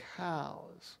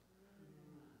cows.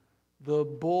 The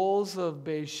bulls of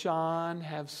Bashan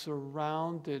have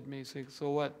surrounded me.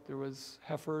 So what? There was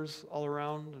heifers all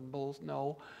around and bulls?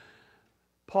 No.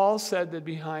 Paul said that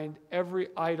behind every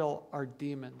idol are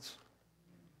demons.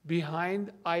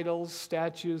 Behind idols,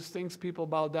 statues, things people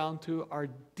bow down to are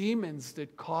demons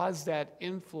that cause that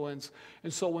influence.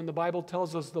 And so when the Bible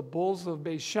tells us the bulls of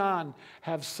Bashan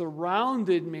have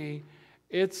surrounded me,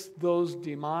 it's those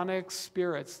demonic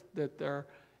spirits that they're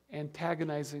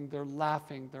antagonizing, they're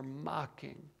laughing, they're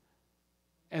mocking.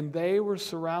 And they were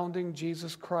surrounding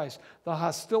Jesus Christ. The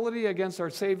hostility against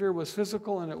our Savior was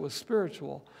physical and it was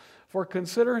spiritual. For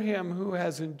consider him who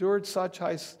has endured such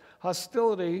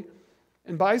hostility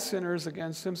and by sinners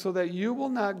against him, so that you will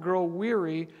not grow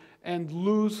weary and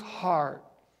lose heart.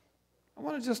 I I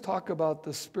want to just talk about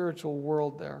the spiritual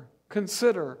world there.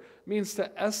 Consider means to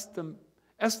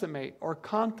estimate or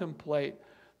contemplate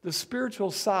the spiritual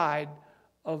side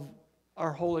of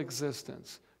our whole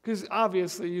existence. Because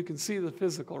obviously you can see the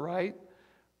physical, right?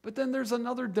 But then there's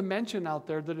another dimension out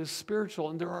there that is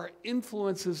spiritual, and there are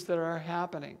influences that are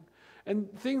happening.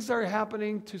 And things that are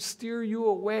happening to steer you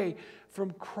away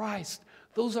from Christ.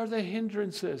 Those are the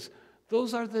hindrances.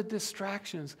 Those are the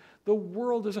distractions. The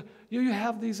world is, you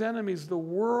have these enemies, the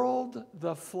world,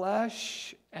 the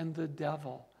flesh, and the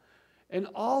devil. And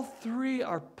all three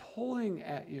are pulling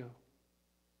at you.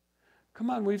 Come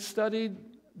on, we've studied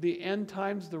the end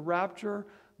times, the rapture,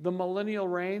 the millennial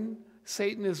reign.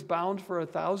 Satan is bound for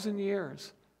 1,000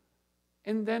 years.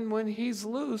 And then when he's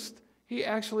loosed, he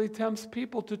actually tempts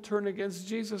people to turn against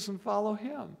Jesus and follow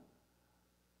him.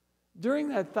 During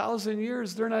that 1,000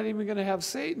 years, they're not even going to have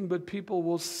Satan, but people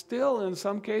will still, in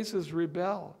some cases,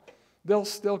 rebel. They'll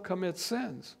still commit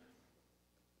sins.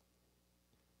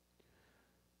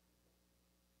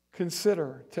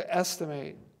 Consider, to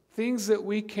estimate, things that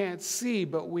we can't see,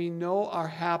 but we know are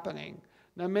happening.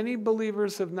 Now, many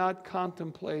believers have not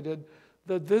contemplated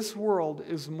that this world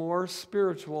is more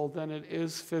spiritual than it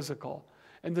is physical.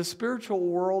 And the spiritual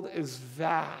world is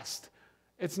vast.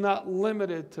 It's not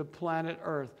limited to planet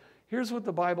Earth. Here's what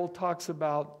the Bible talks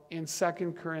about in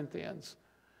 2 Corinthians.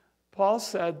 Paul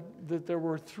said that there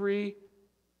were 3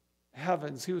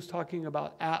 heavens. He was talking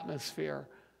about atmosphere.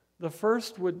 The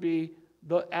first would be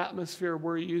the atmosphere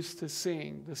we're used to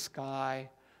seeing, the sky.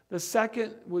 The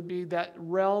second would be that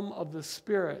realm of the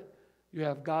spirit. You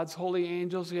have God's holy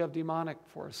angels, you have demonic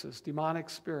forces, demonic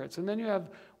spirits. And then you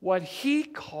have what he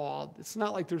called, it's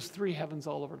not like there's 3 heavens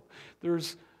all over.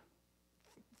 There's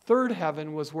third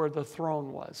heaven was where the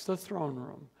throne was, the throne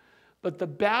room. But the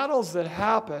battles that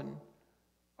happen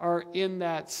are in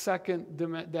that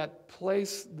that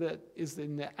place that is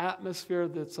in the atmosphere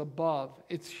that's above.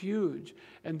 It's huge.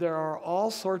 And there are all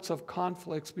sorts of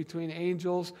conflicts between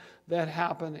angels that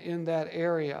happen in that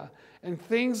area. And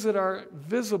things that are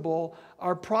visible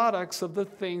are products of the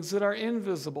things that are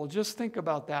invisible. Just think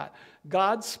about that.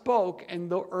 God spoke and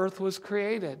the earth was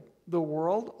created. The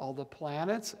world, all the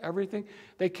planets, everything,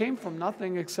 they came from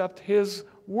nothing except his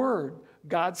word.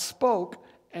 God spoke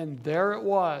and there it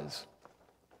was.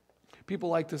 People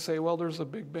like to say, well, there's a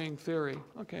Big Bang theory.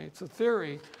 Okay, it's a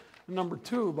theory. Number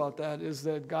 2 about that is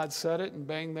that God said it and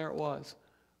bang, there it was.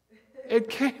 It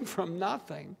came from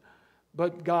nothing,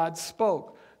 but God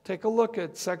spoke. Take a look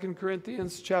at 2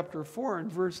 Corinthians chapter 4 and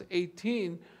verse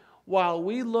 18. While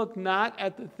we look not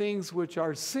at the things which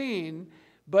are seen,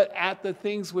 but at the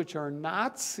things which are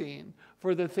not seen.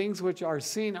 For the things which are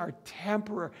seen are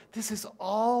temporary. This is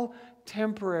all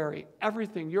temporary.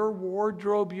 Everything, your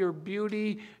wardrobe, your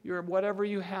beauty, your whatever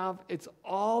you have, it's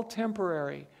all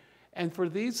temporary. And for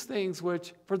the things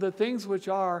which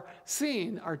are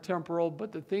seen are temporal,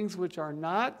 but the things which are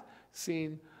not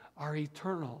seen are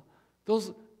eternal.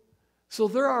 So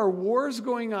there are wars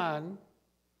going on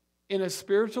in a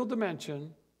spiritual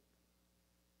dimension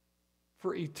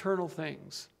for eternal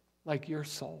things, like your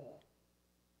soul.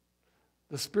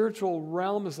 The spiritual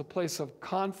realm is a place of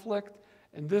conflict,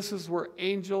 and this is where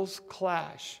angels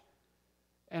clash.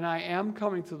 And I am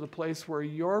coming to the place where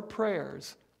your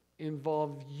prayers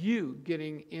involve you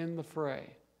getting in the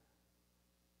fray.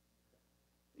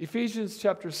 Ephesians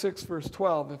chapter 6, verse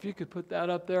 12, if you could put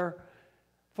that up there.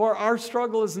 For our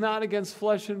struggle is not against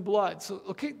flesh and blood. So,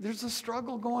 okay, there's a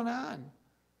struggle going on.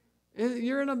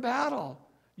 You're in a battle.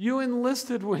 You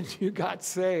enlisted when you got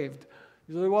saved.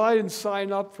 You say, well, I didn't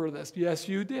sign up for this. Yes,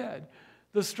 you did.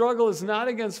 The struggle is not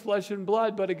against flesh and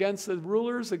blood, but against the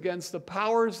rulers, against the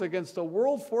powers, against the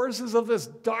world forces of this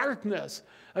darkness,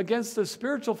 against the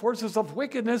spiritual forces of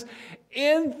wickedness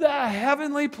in the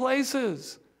heavenly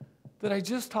places that I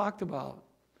just talked about.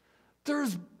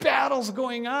 There's battles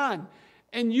going on.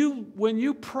 And when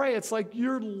you pray, it's like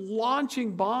you're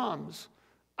launching bombs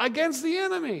against the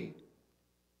enemy.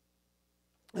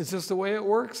 It's just the way it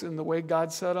works and the way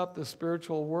God set up the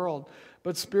spiritual world.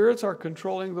 But spirits are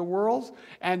controlling the world,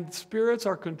 and spirits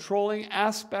are controlling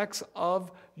aspects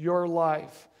of your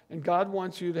life. And God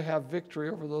wants you to have victory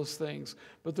over those things.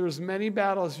 But there's many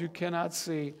battles you cannot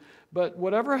see. But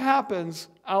whatever happens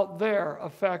out there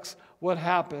affects what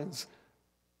happens,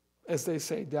 as they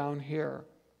say, down here.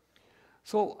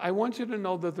 So I want you to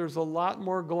know that there's a lot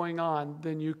more going on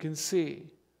than you can see.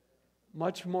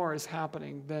 Much more is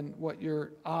happening than what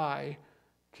your eye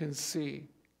can see.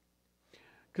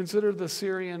 Consider the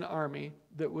Syrian army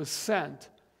that was sent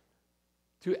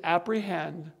to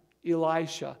apprehend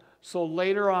Elisha. So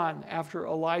later on, after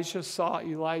Elisha saw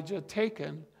Elijah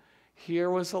taken, Here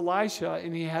was Elisha,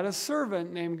 and he had a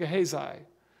servant named Gehazi.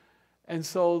 And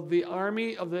so the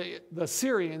army of the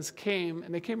Syrians came,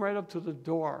 and they came right up to the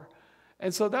door.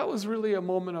 And so that was really a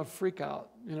moment of freak out.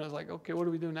 You know, it's like, okay, what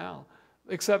do we do now?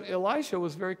 Except Elisha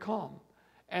was very calm.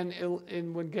 And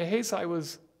when Gehazi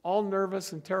was all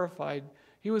nervous and terrified,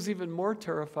 he was even more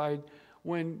terrified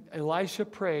when Elisha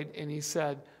prayed and he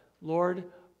said, Lord,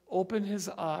 open his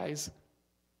eyes,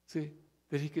 see,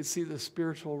 that he could see the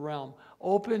spiritual realm.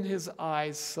 Open his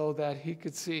eyes so that he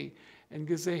could see. And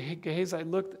Gehazi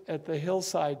looked at the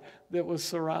hillside that was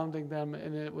surrounding them,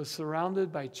 and it was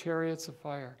surrounded by chariots of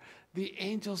fire. The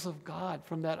angels of God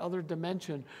from that other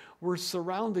dimension were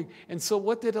surrounding. And so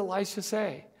what did Elisha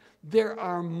say? There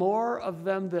are more of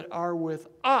them that are with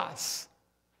us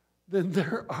than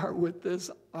there are with this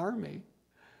army.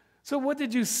 So what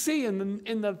did you see in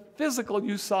the physical?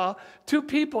 You saw two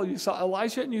people. You saw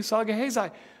Elisha and you saw Gehazi.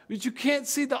 But you can't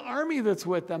see the army that's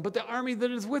with them. But the army that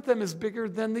is with them is bigger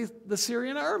than the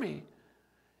Syrian army.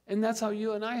 And that's how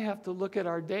you and I have to look at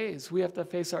our days. We have to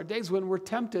face our days. When we're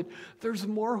tempted, there's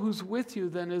more who's with you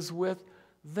than is with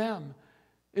them.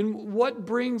 And what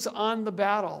brings on the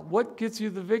battle? What gets you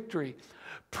the victory?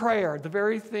 Prayer, the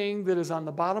very thing that is on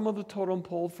the bottom of the totem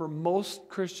pole for most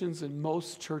Christians in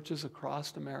most churches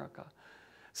across America.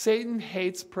 Satan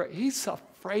hates prayer. He's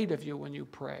afraid of you when you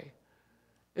pray.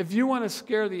 If you want to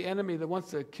scare the enemy that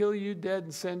wants to kill you dead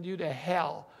and send you to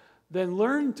hell, then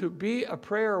learn to be a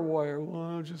prayer warrior.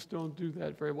 Well, just don't do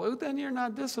that very well. Then you're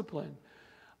not disciplined.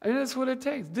 I mean, that's what it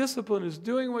takes. Discipline is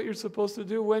doing what you're supposed to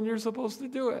do when you're supposed to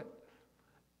do it.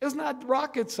 It's not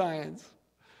rocket science.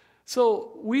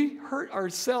 So we hurt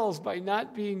ourselves by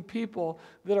not being people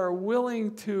that are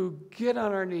willing to get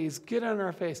on our knees, get on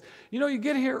our face. You know, you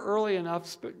get here early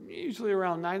enough, usually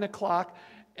around 9 o'clock,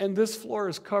 and this floor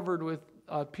is covered with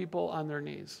people on their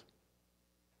knees.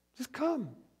 Just come.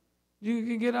 You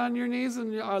can get on your knees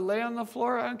and lay on the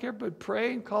floor, I don't care, but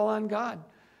pray and call on God.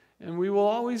 And we will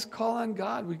always call on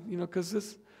God, because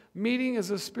this meeting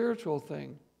is a spiritual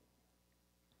thing.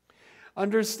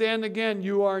 Understand again,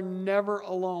 you are never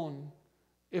alone.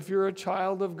 If you're a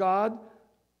child of God,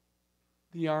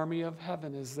 the army of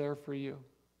heaven is there for you.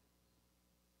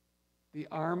 The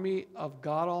army of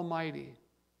God Almighty,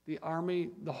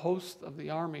 the host of the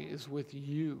army is with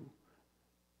you.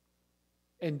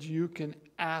 And you can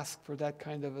ask for that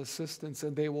kind of assistance,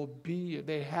 and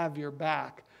they have your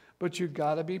back. But you've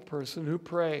got to be a person who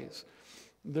prays.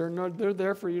 They're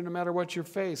there for you no matter what you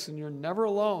face, and you're never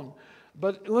alone.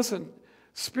 But listen,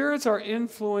 spirits are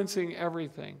influencing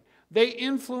everything. They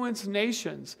influence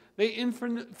nations. They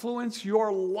influence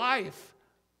your life.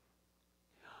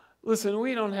 Listen,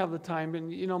 we don't have the time,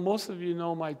 and most of you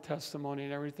know my testimony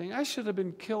and everything. I should have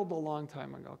been killed a long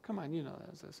time ago. Come on, you know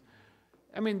this.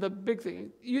 I mean, the big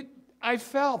thing, I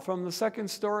fell from the second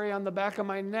story on the back of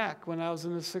my neck when I was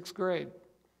in the 6th grade.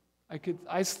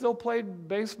 I still played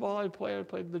baseball. I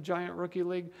played the Giant Rookie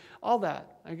League, all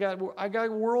that. I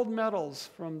got world medals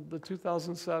from the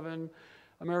 2007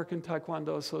 American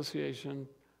Taekwondo Association,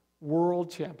 world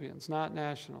champions, not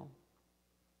national.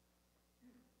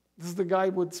 This is the guy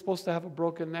who was supposed to have a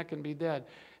broken neck and be dead.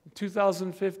 In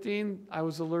 2015, I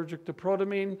was allergic to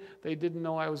protamine. They didn't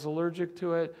know I was allergic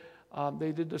to it.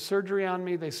 They did the surgery on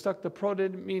me. They stuck the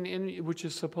protamine in, which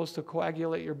is supposed to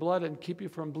coagulate your blood and keep you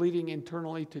from bleeding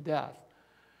internally to death.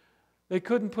 They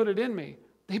couldn't put it in me.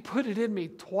 They put it in me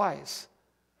twice.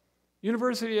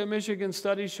 University of Michigan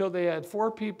studies show they had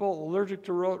 4 people allergic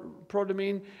to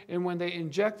protamine, and when they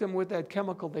inject them with that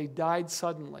chemical, they died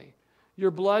suddenly.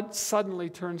 Your blood suddenly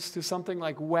turns to something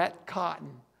like wet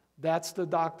cotton. That's the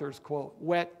doctor's quote,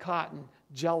 wet cotton,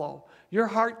 Jell-O. Your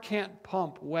heart can't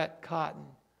pump wet cotton.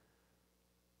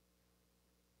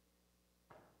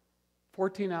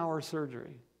 14-hour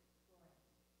surgery.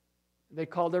 They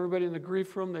called everybody in the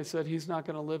grief room. They said, he's not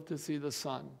going to live to see the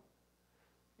sun.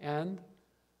 And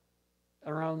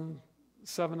around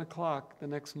 7 o'clock the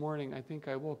next morning, I think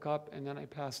I woke up and then I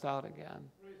passed out again.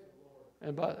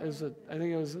 And I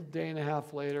think it was a day and a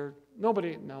half later.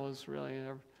 Nobody knows really.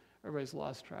 Everybody's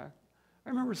lost track. I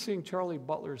remember seeing Charlie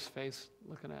Butler's face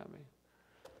looking at me.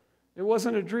 It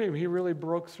wasn't a dream. He really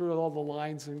broke through all the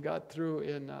lines and got through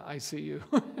in ICU.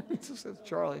 It just says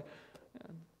Charlie.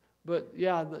 But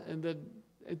yeah,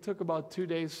 it took about 2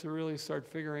 days to really start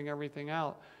figuring everything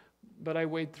out. But I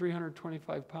weighed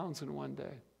 325 pounds in one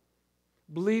day,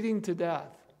 bleeding to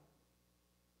death.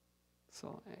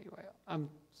 So anyway, I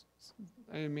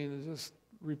didn't mean to just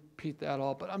repeat that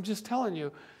all, but I'm just telling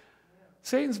you,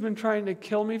 Satan's been trying to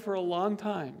kill me for a long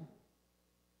time.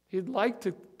 He'd like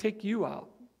to take you out.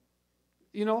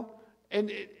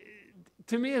 And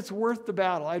To me, it's worth the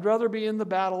battle. I'd rather be in the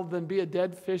battle than be a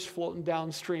dead fish floating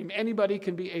downstream. Anybody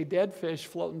can be a dead fish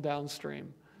floating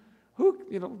downstream.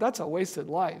 That's a wasted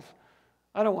life.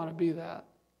 I don't want to be that.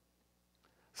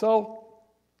 So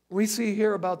we see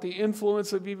here about the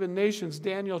influence of even nations.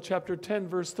 Daniel chapter 10,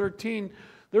 verse 13.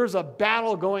 There's a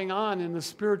battle going on in the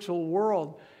spiritual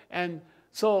world. And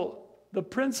so the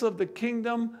prince of the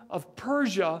kingdom of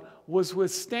Persia was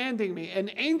withstanding me. An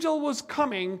angel was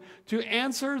coming to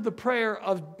answer the prayer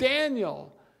of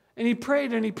Daniel. And he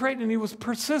prayed and he prayed and he was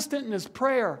persistent in his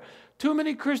prayer. Too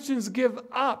many Christians give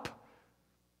up.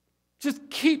 Just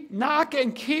keep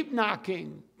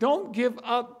knocking. Don't give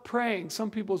up praying.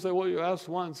 Some people say, well, you asked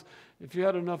once. If you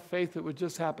had enough faith, it would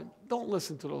just happen. Don't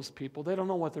listen to those people. They don't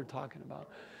know what they're talking about.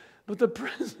 But they're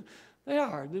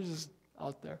just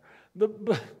out there.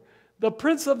 The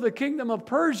prince of the kingdom of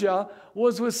Persia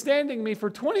was withstanding me for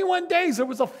 21 days. There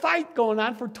was a fight going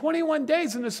on for 21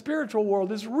 days in the spiritual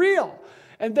world. It's real.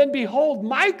 And then behold,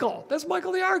 Michael, that's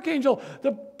Michael the archangel,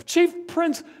 the chief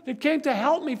prince that came to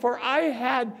help me, for I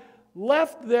had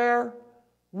left there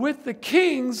with the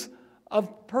kings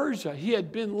of Persia. He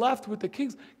had been left with the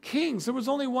kings. Kings, there was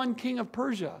only one king of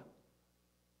Persia.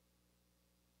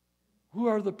 Who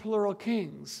are the plural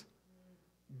kings?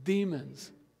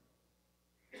 Demons.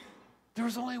 There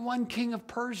was only one king of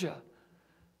Persia.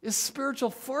 It's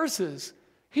spiritual forces.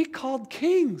 He called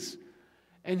kings.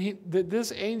 And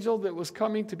this angel that was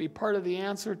coming to be part of the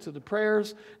answer to the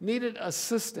prayers needed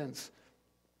assistance.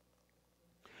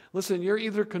 Listen, you're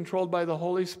either controlled by the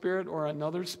Holy Spirit or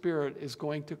another spirit is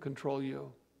going to control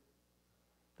you.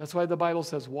 That's why the Bible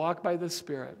says, walk by the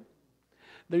Spirit.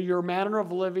 Your manner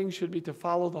of living should be to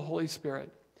follow the Holy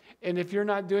Spirit. And if you're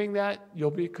not doing that,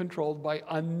 you'll be controlled by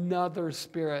another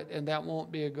spirit, and that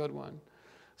won't be a good one.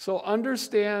 So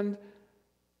understand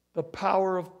the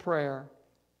power of prayer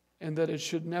and that it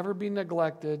should never be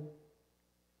neglected.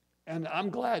 And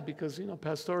I'm glad because,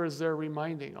 Pastor is there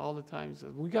reminding all the time. He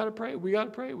says, we got to pray, we got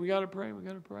to pray, we got to pray, we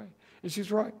got to pray. And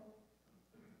she's right.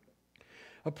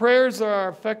 Prayers are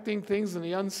affecting things in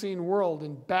the unseen world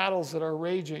and battles that are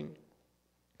raging.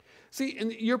 See,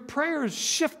 and your prayers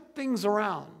shift things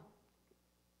around.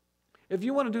 If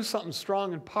you want to do something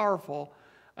strong and powerful,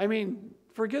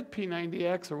 forget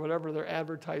P90X or whatever they're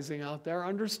advertising out there.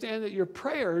 Understand that your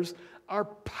prayers are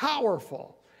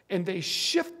powerful and they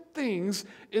shift things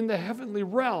in the heavenly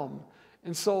realm.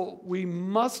 And so we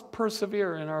must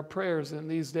persevere in our prayers in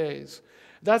these days.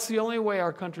 That's the only way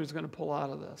our country is going to pull out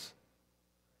of this.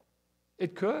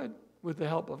 It could with the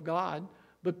help of God,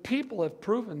 but people have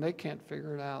proven they can't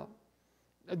figure it out.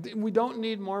 We don't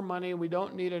need more money. We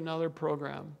don't need another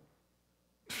program.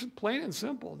 Plain and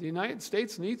simple. The United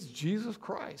States needs Jesus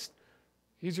Christ.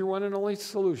 He's your one and only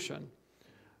solution.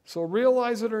 So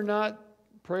realize it or not,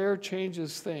 prayer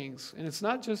changes things. And it's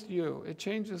not just you. It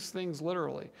changes things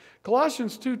literally.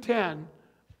 Colossians 2:10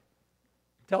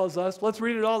 tells us, let's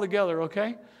read it all together,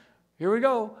 okay? Here we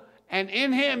go. And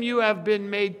in him you have been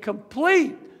made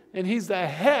complete. And he's the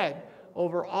head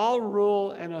over all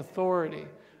rule and authority.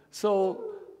 So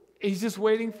he's just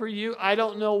waiting for you. I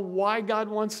don't know why God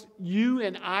wants you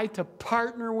and I to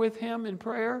partner with him in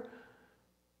prayer.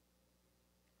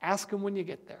 Ask him when you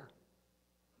get there.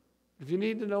 If you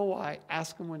need to know why,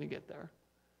 ask him when you get there.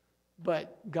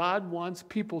 But God wants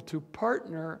people to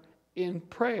partner in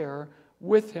prayer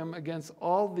with him against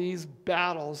all these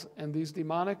battles and these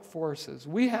demonic forces.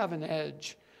 We have an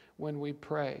edge when we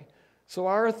pray. So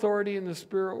our authority in the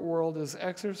spirit world is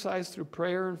exercised through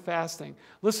prayer and fasting.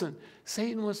 Listen,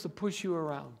 Satan wants to push you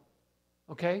around.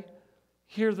 Okay?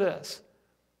 Hear this.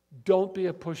 Don't be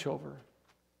a pushover.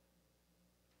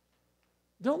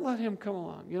 Don't let him come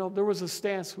along. There was a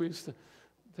stance we used to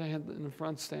have in the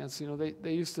front stance.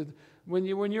 They used to, when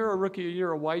you're a rookie,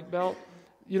 you're a white belt,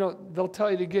 they'll tell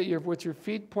you to get with your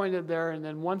feet pointed there and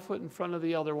then one foot in front of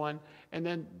the other one, and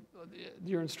then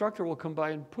your instructor will come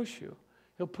by and push you.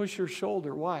 He'll push your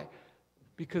shoulder. Why?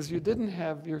 Because you didn't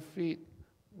have your feet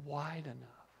wide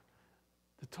enough.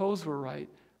 The toes were right,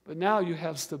 but now you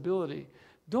have stability.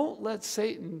 Don't let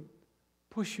Satan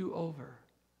push you over.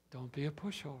 Don't be a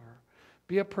pushover.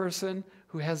 Be a person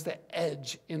who has the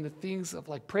edge in the things of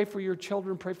pray for your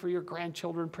children, pray for your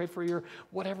grandchildren, pray for your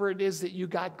whatever it is that you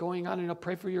got going on.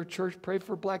 Pray for your church, pray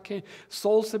for Black King.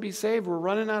 Souls to be saved. We're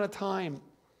running out of time.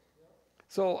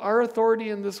 So our authority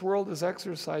in this world is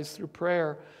exercised through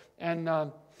prayer. And,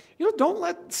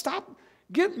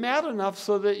 get mad enough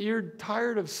so that you're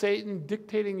tired of Satan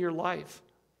dictating your life.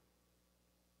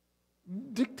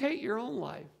 Dictate your own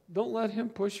life. Don't let him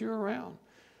push you around.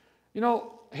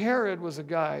 Herod was a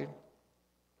guy,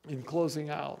 in closing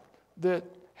out, that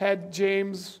had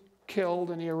James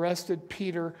killed, and he arrested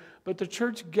Peter. But the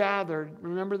church gathered,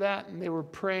 remember that? And they were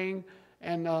praying,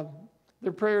 and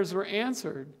their prayers were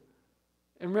answered.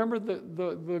 And remember,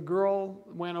 the girl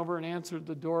went over and answered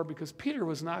the door because Peter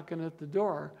was knocking at the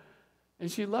door,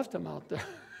 and she left him out there.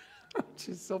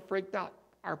 She's so freaked out.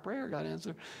 Our prayer got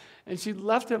answered. And she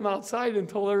left him outside and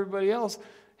told everybody else,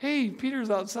 hey,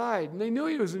 Peter's outside. And they knew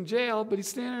he was in jail, but he's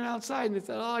standing outside. And they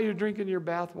said, oh, you're drinking your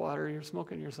bath water. You're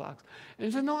smoking your socks. And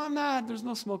he said, no, I'm not. There's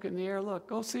no smoke in the air. Look,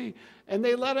 go see. And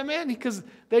they let him in because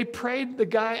they prayed the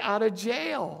guy out of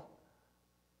jail.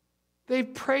 They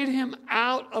prayed him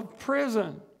out of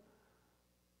prison.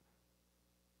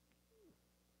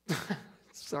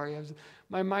 Sorry,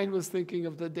 my mind was thinking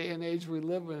of the day and age we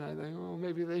live in. I think, oh,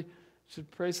 maybe they should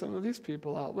pray some of these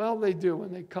people out. Well, they do.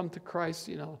 When they come to Christ,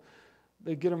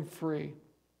 they get them free.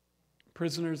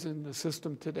 Prisoners in the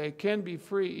system today can be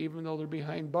free even though they're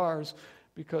behind bars,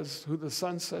 because who the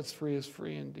Son sets free is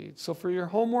free indeed. So for your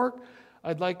homework,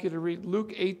 I'd like you to read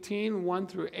Luke 18, 1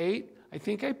 through 8. I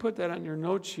think I put that on your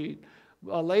note sheet.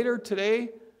 Later today,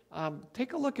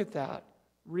 take a look at that.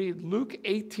 Read Luke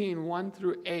 18, 1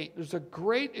 through 8. There's a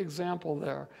great example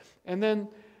there. And then,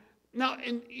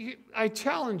 I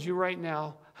challenge you right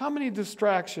now, how many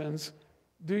distractions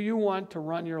do you want to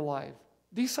run your life?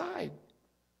 Decide.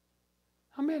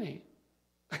 How many?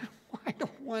 I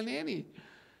don't want any.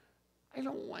 I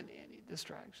don't want any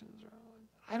distractions.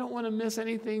 I don't want to miss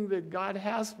anything that God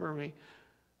has for me.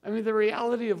 I mean, the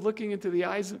reality of looking into the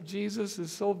eyes of Jesus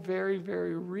is so very,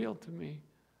 very real to me.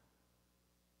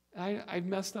 I've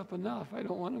messed up enough. I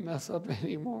don't want to mess up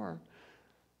anymore.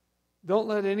 Don't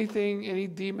let any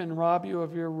demon rob you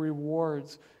of your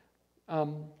rewards.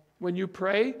 When you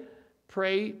pray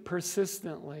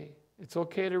persistently. It's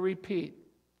okay to repeat,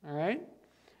 all right?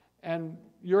 And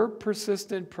your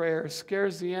persistent prayer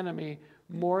scares the enemy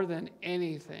more than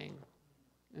anything.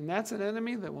 And that's an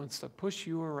enemy that wants to push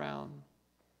you around.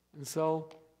 And so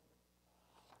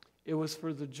it was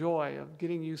for the joy of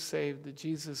getting you saved that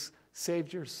Jesus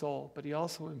saved your soul, but he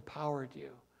also empowered you.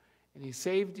 And he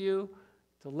saved you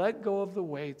to let go of the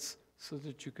weights so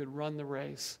that you could run the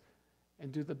race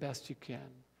and do the best you can.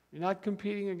 You're not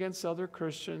competing against other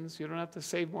Christians. You don't have to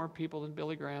save more people than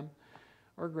Billy Graham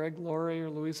or Greg Laurie or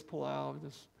Luis Palau.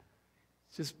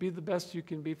 Just be the best you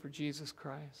can be for Jesus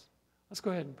Christ. Let's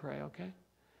go ahead and pray, okay?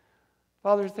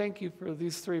 Father, thank you for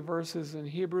these 3 verses in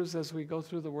Hebrews as we go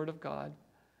through the Word of God.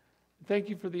 Thank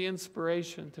you for the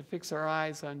inspiration to fix our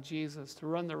eyes on Jesus, to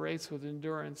run the race with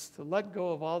endurance, to let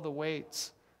go of all the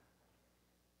weights,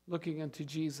 looking unto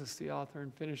Jesus, the author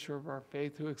and finisher of our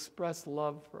faith, who expressed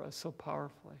love for us so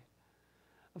powerfully.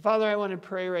 Father, I want to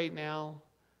pray right now.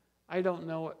 I don't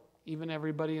know even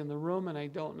everybody in the room, and I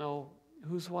don't know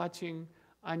who's watching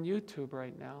on YouTube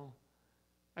right now.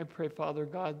 I pray, Father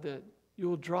God, that you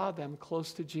will draw them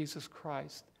close to Jesus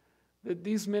Christ. That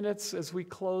these minutes as we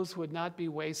close would not be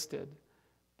wasted,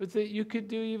 but that you could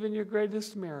do even your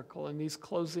greatest miracle in these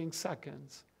closing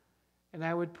seconds. And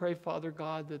I would pray, Father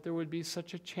God, that there would be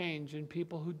such a change in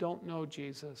people who don't know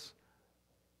Jesus,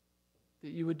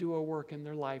 that you would do a work in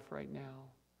their life right now.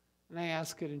 And I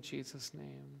ask it in Jesus'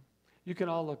 name. You can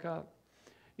all look up.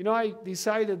 I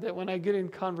decided that when I get in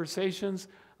conversations,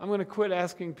 I'm going to quit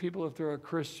asking people if they're a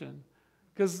Christian.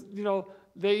 Because,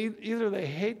 either they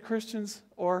hate Christians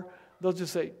or they'll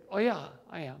just say, oh yeah,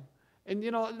 I am. And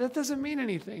that doesn't mean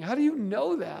anything. How do you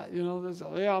know that? There's,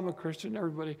 oh yeah, I'm a Christian.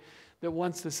 Everybody that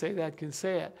wants to say that can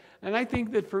say it. And I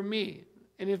think that for me,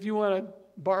 and if you want to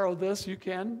borrow this, you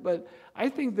can, but I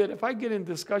think that if I get in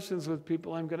discussions with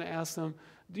people, I'm going to ask them,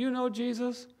 do you know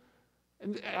Jesus?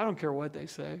 And I don't care what they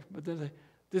say, but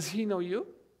does he know you?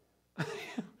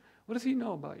 What does he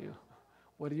know about you?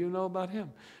 What do you know about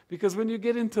him? Because when you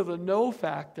get into the know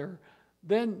factor,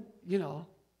 then,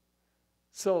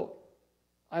 So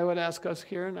I would ask us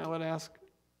here, and I would ask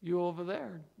you over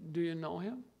there, do you know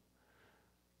him?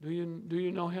 Do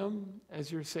you know him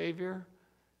as your Savior?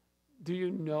 Do you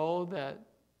know that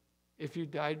if you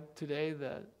died today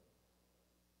that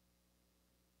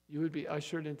you would be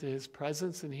ushered into his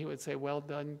presence and he would say, well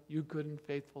done, you good and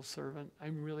faithful servant.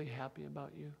 I'm really happy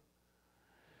about you.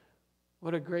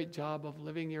 What a great job of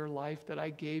living your life that I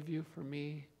gave you for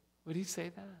me. Would he say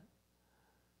that?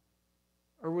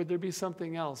 Or would there be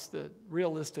something else that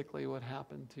realistically would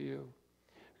happen to you?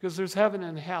 Because there's heaven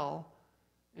and hell,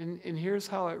 and here's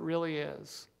how it really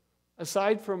is.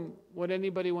 Aside from what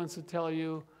anybody wants to tell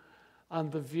you on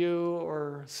The View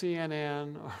or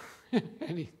CNN or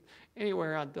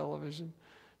anywhere on television,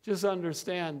 just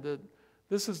understand that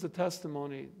this is the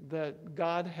testimony that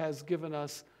God has given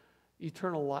us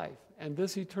eternal life. And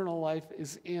this eternal life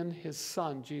is in his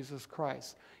Son, Jesus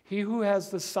Christ. He who has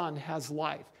the Son has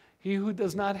life. He who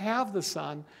does not have the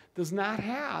Son does not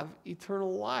have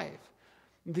eternal life.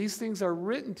 These things are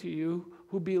written to you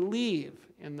who believe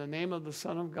in the name of the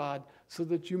Son of God, so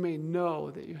that you may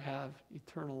know that you have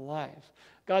eternal life.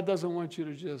 God doesn't want you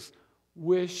to just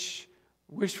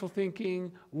wishful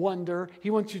thinking, wonder. He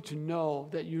wants you to know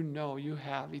that you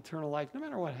have eternal life, no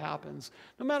matter what happens,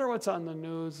 no matter what's on the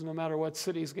news, no matter what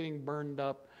city's getting burned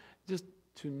up, just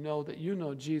to know that you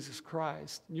know Jesus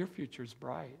Christ and your future's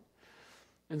bright.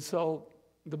 And so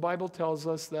the Bible tells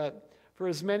us that for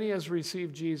as many as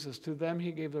received Jesus, to them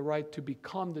he gave the right to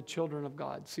become the children of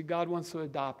God. See, God wants to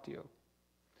adopt you.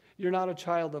 You're not a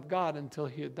child of God until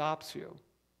he adopts you.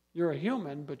 You're a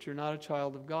human, but you're not a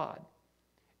child of God.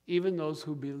 Even those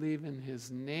who believe in his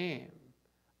name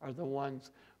are the ones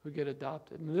who get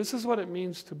adopted. And this is what it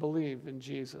means to believe in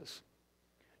Jesus,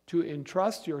 to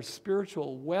entrust your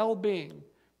spiritual well-being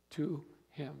to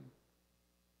him.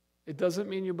 It doesn't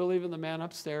mean you believe in the man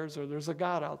upstairs or there's a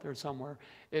God out there somewhere.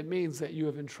 It means that you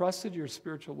have entrusted your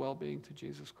spiritual well-being to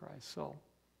Jesus Christ. So,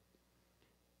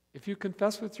 if you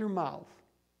confess with your mouth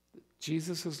that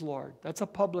Jesus is Lord, that's a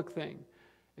public thing.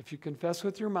 If you confess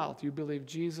with your mouth you believe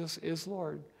Jesus is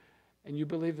Lord, and you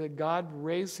believe that God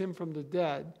raised him from the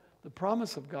dead, the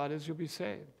promise of God is you'll be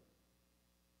saved.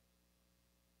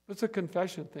 It's a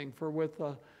confession thing. For with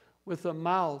the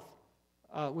mouth,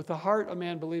 with the heart a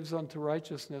man believes unto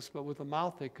righteousness, but with the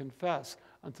mouth they confess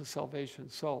unto salvation.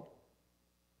 So,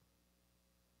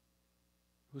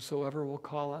 whosoever will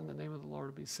call on the name of the Lord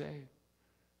will be saved.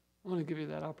 I want to give you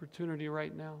that opportunity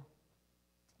right now.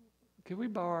 Can we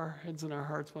bow our heads and our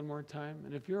hearts one more time?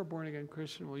 And if you're a born-again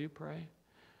Christian, will you pray?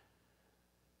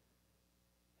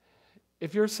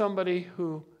 If you're somebody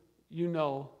who you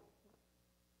know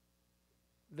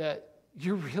that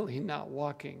you're really not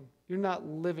walking, you're not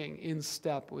living in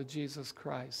step with Jesus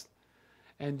Christ,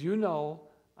 and you know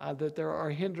that there are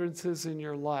hindrances in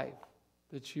your life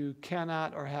that you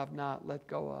cannot or have not let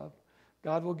go of,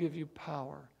 God will give you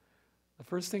power. The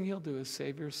first thing he'll do is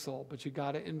save your soul, but you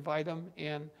got to invite him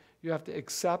in. You have to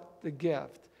accept the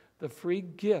gift. The free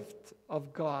gift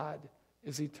of God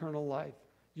is eternal life.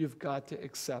 You've got to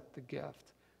accept the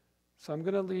gift. So I'm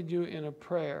going to lead you in a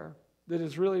prayer that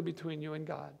is really between you and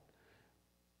God.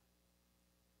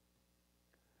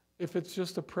 If it's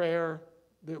just a prayer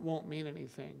that won't mean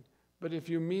anything, but if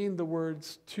you mean the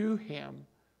words to him,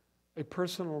 a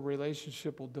personal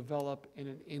relationship will develop in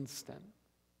an instant.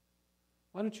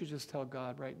 Why don't you just tell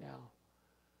God right now,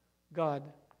 God,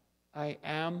 I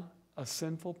am a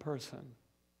sinful person.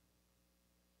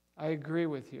 I agree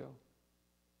with you.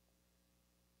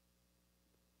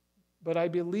 But I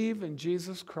believe in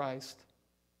Jesus Christ.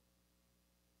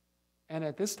 And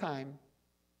at this time,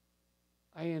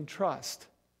 I entrust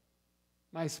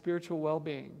my spiritual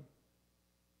well-being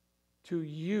to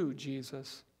you,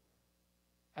 Jesus,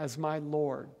 as my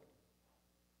Lord.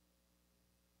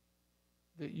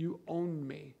 That you own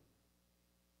me.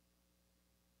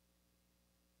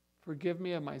 Forgive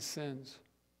me of my sins.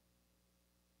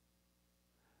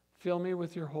 Fill me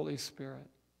with your Holy Spirit.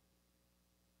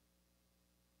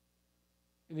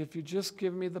 And if you just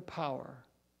give me the power,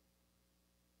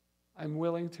 I'm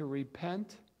willing to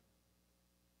repent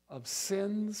of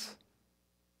sins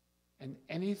and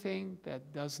anything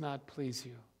that does not please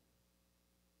you.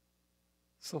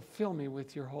 So fill me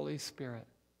with your Holy Spirit.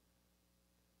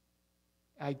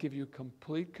 I give you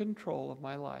complete control of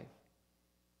my life.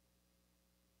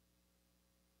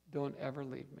 Don't ever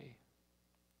leave me.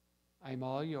 I'm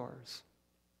all yours.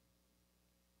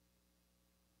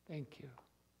 Thank you.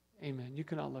 Amen. You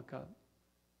can all look up.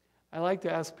 I like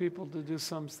to ask people to do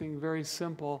something very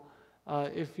simple.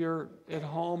 If you're at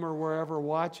home or wherever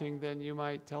watching, then you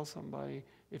might tell somebody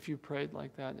if you prayed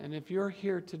like that. And if you're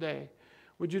here today,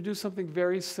 would you do something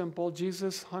very simple?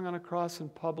 Jesus hung on a cross in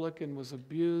public and was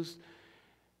abused.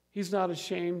 He's not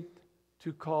ashamed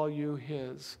to call you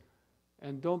his.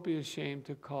 And don't be ashamed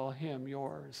to call him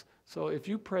yours. So if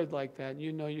you prayed like that,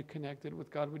 you know you connected with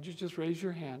God, would you just raise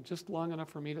your hand, just long enough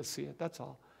for me to see it? That's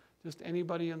all. Just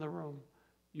anybody in the room.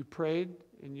 You prayed,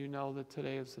 and you know that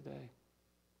today is the day.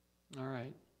 All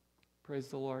right. Praise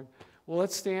the Lord. Well,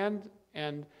 let's stand.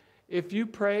 And if you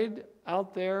prayed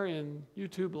out there in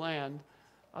YouTube land,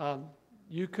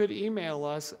 you could email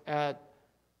us at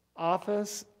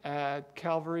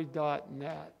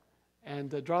office@calvary.net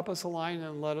and drop us a line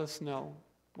and let us know.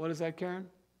 What is that, Karen?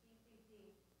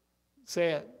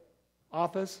 Say it.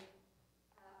 Office?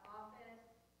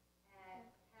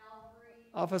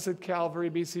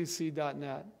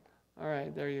 Office@calvarybcc.net. All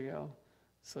right, there you go.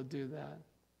 So do that.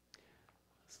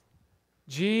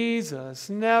 Jesus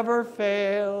never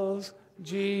fails.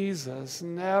 Jesus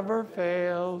never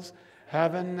fails.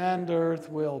 Heaven and earth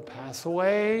will pass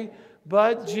away,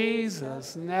 but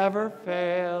Jesus never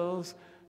fails.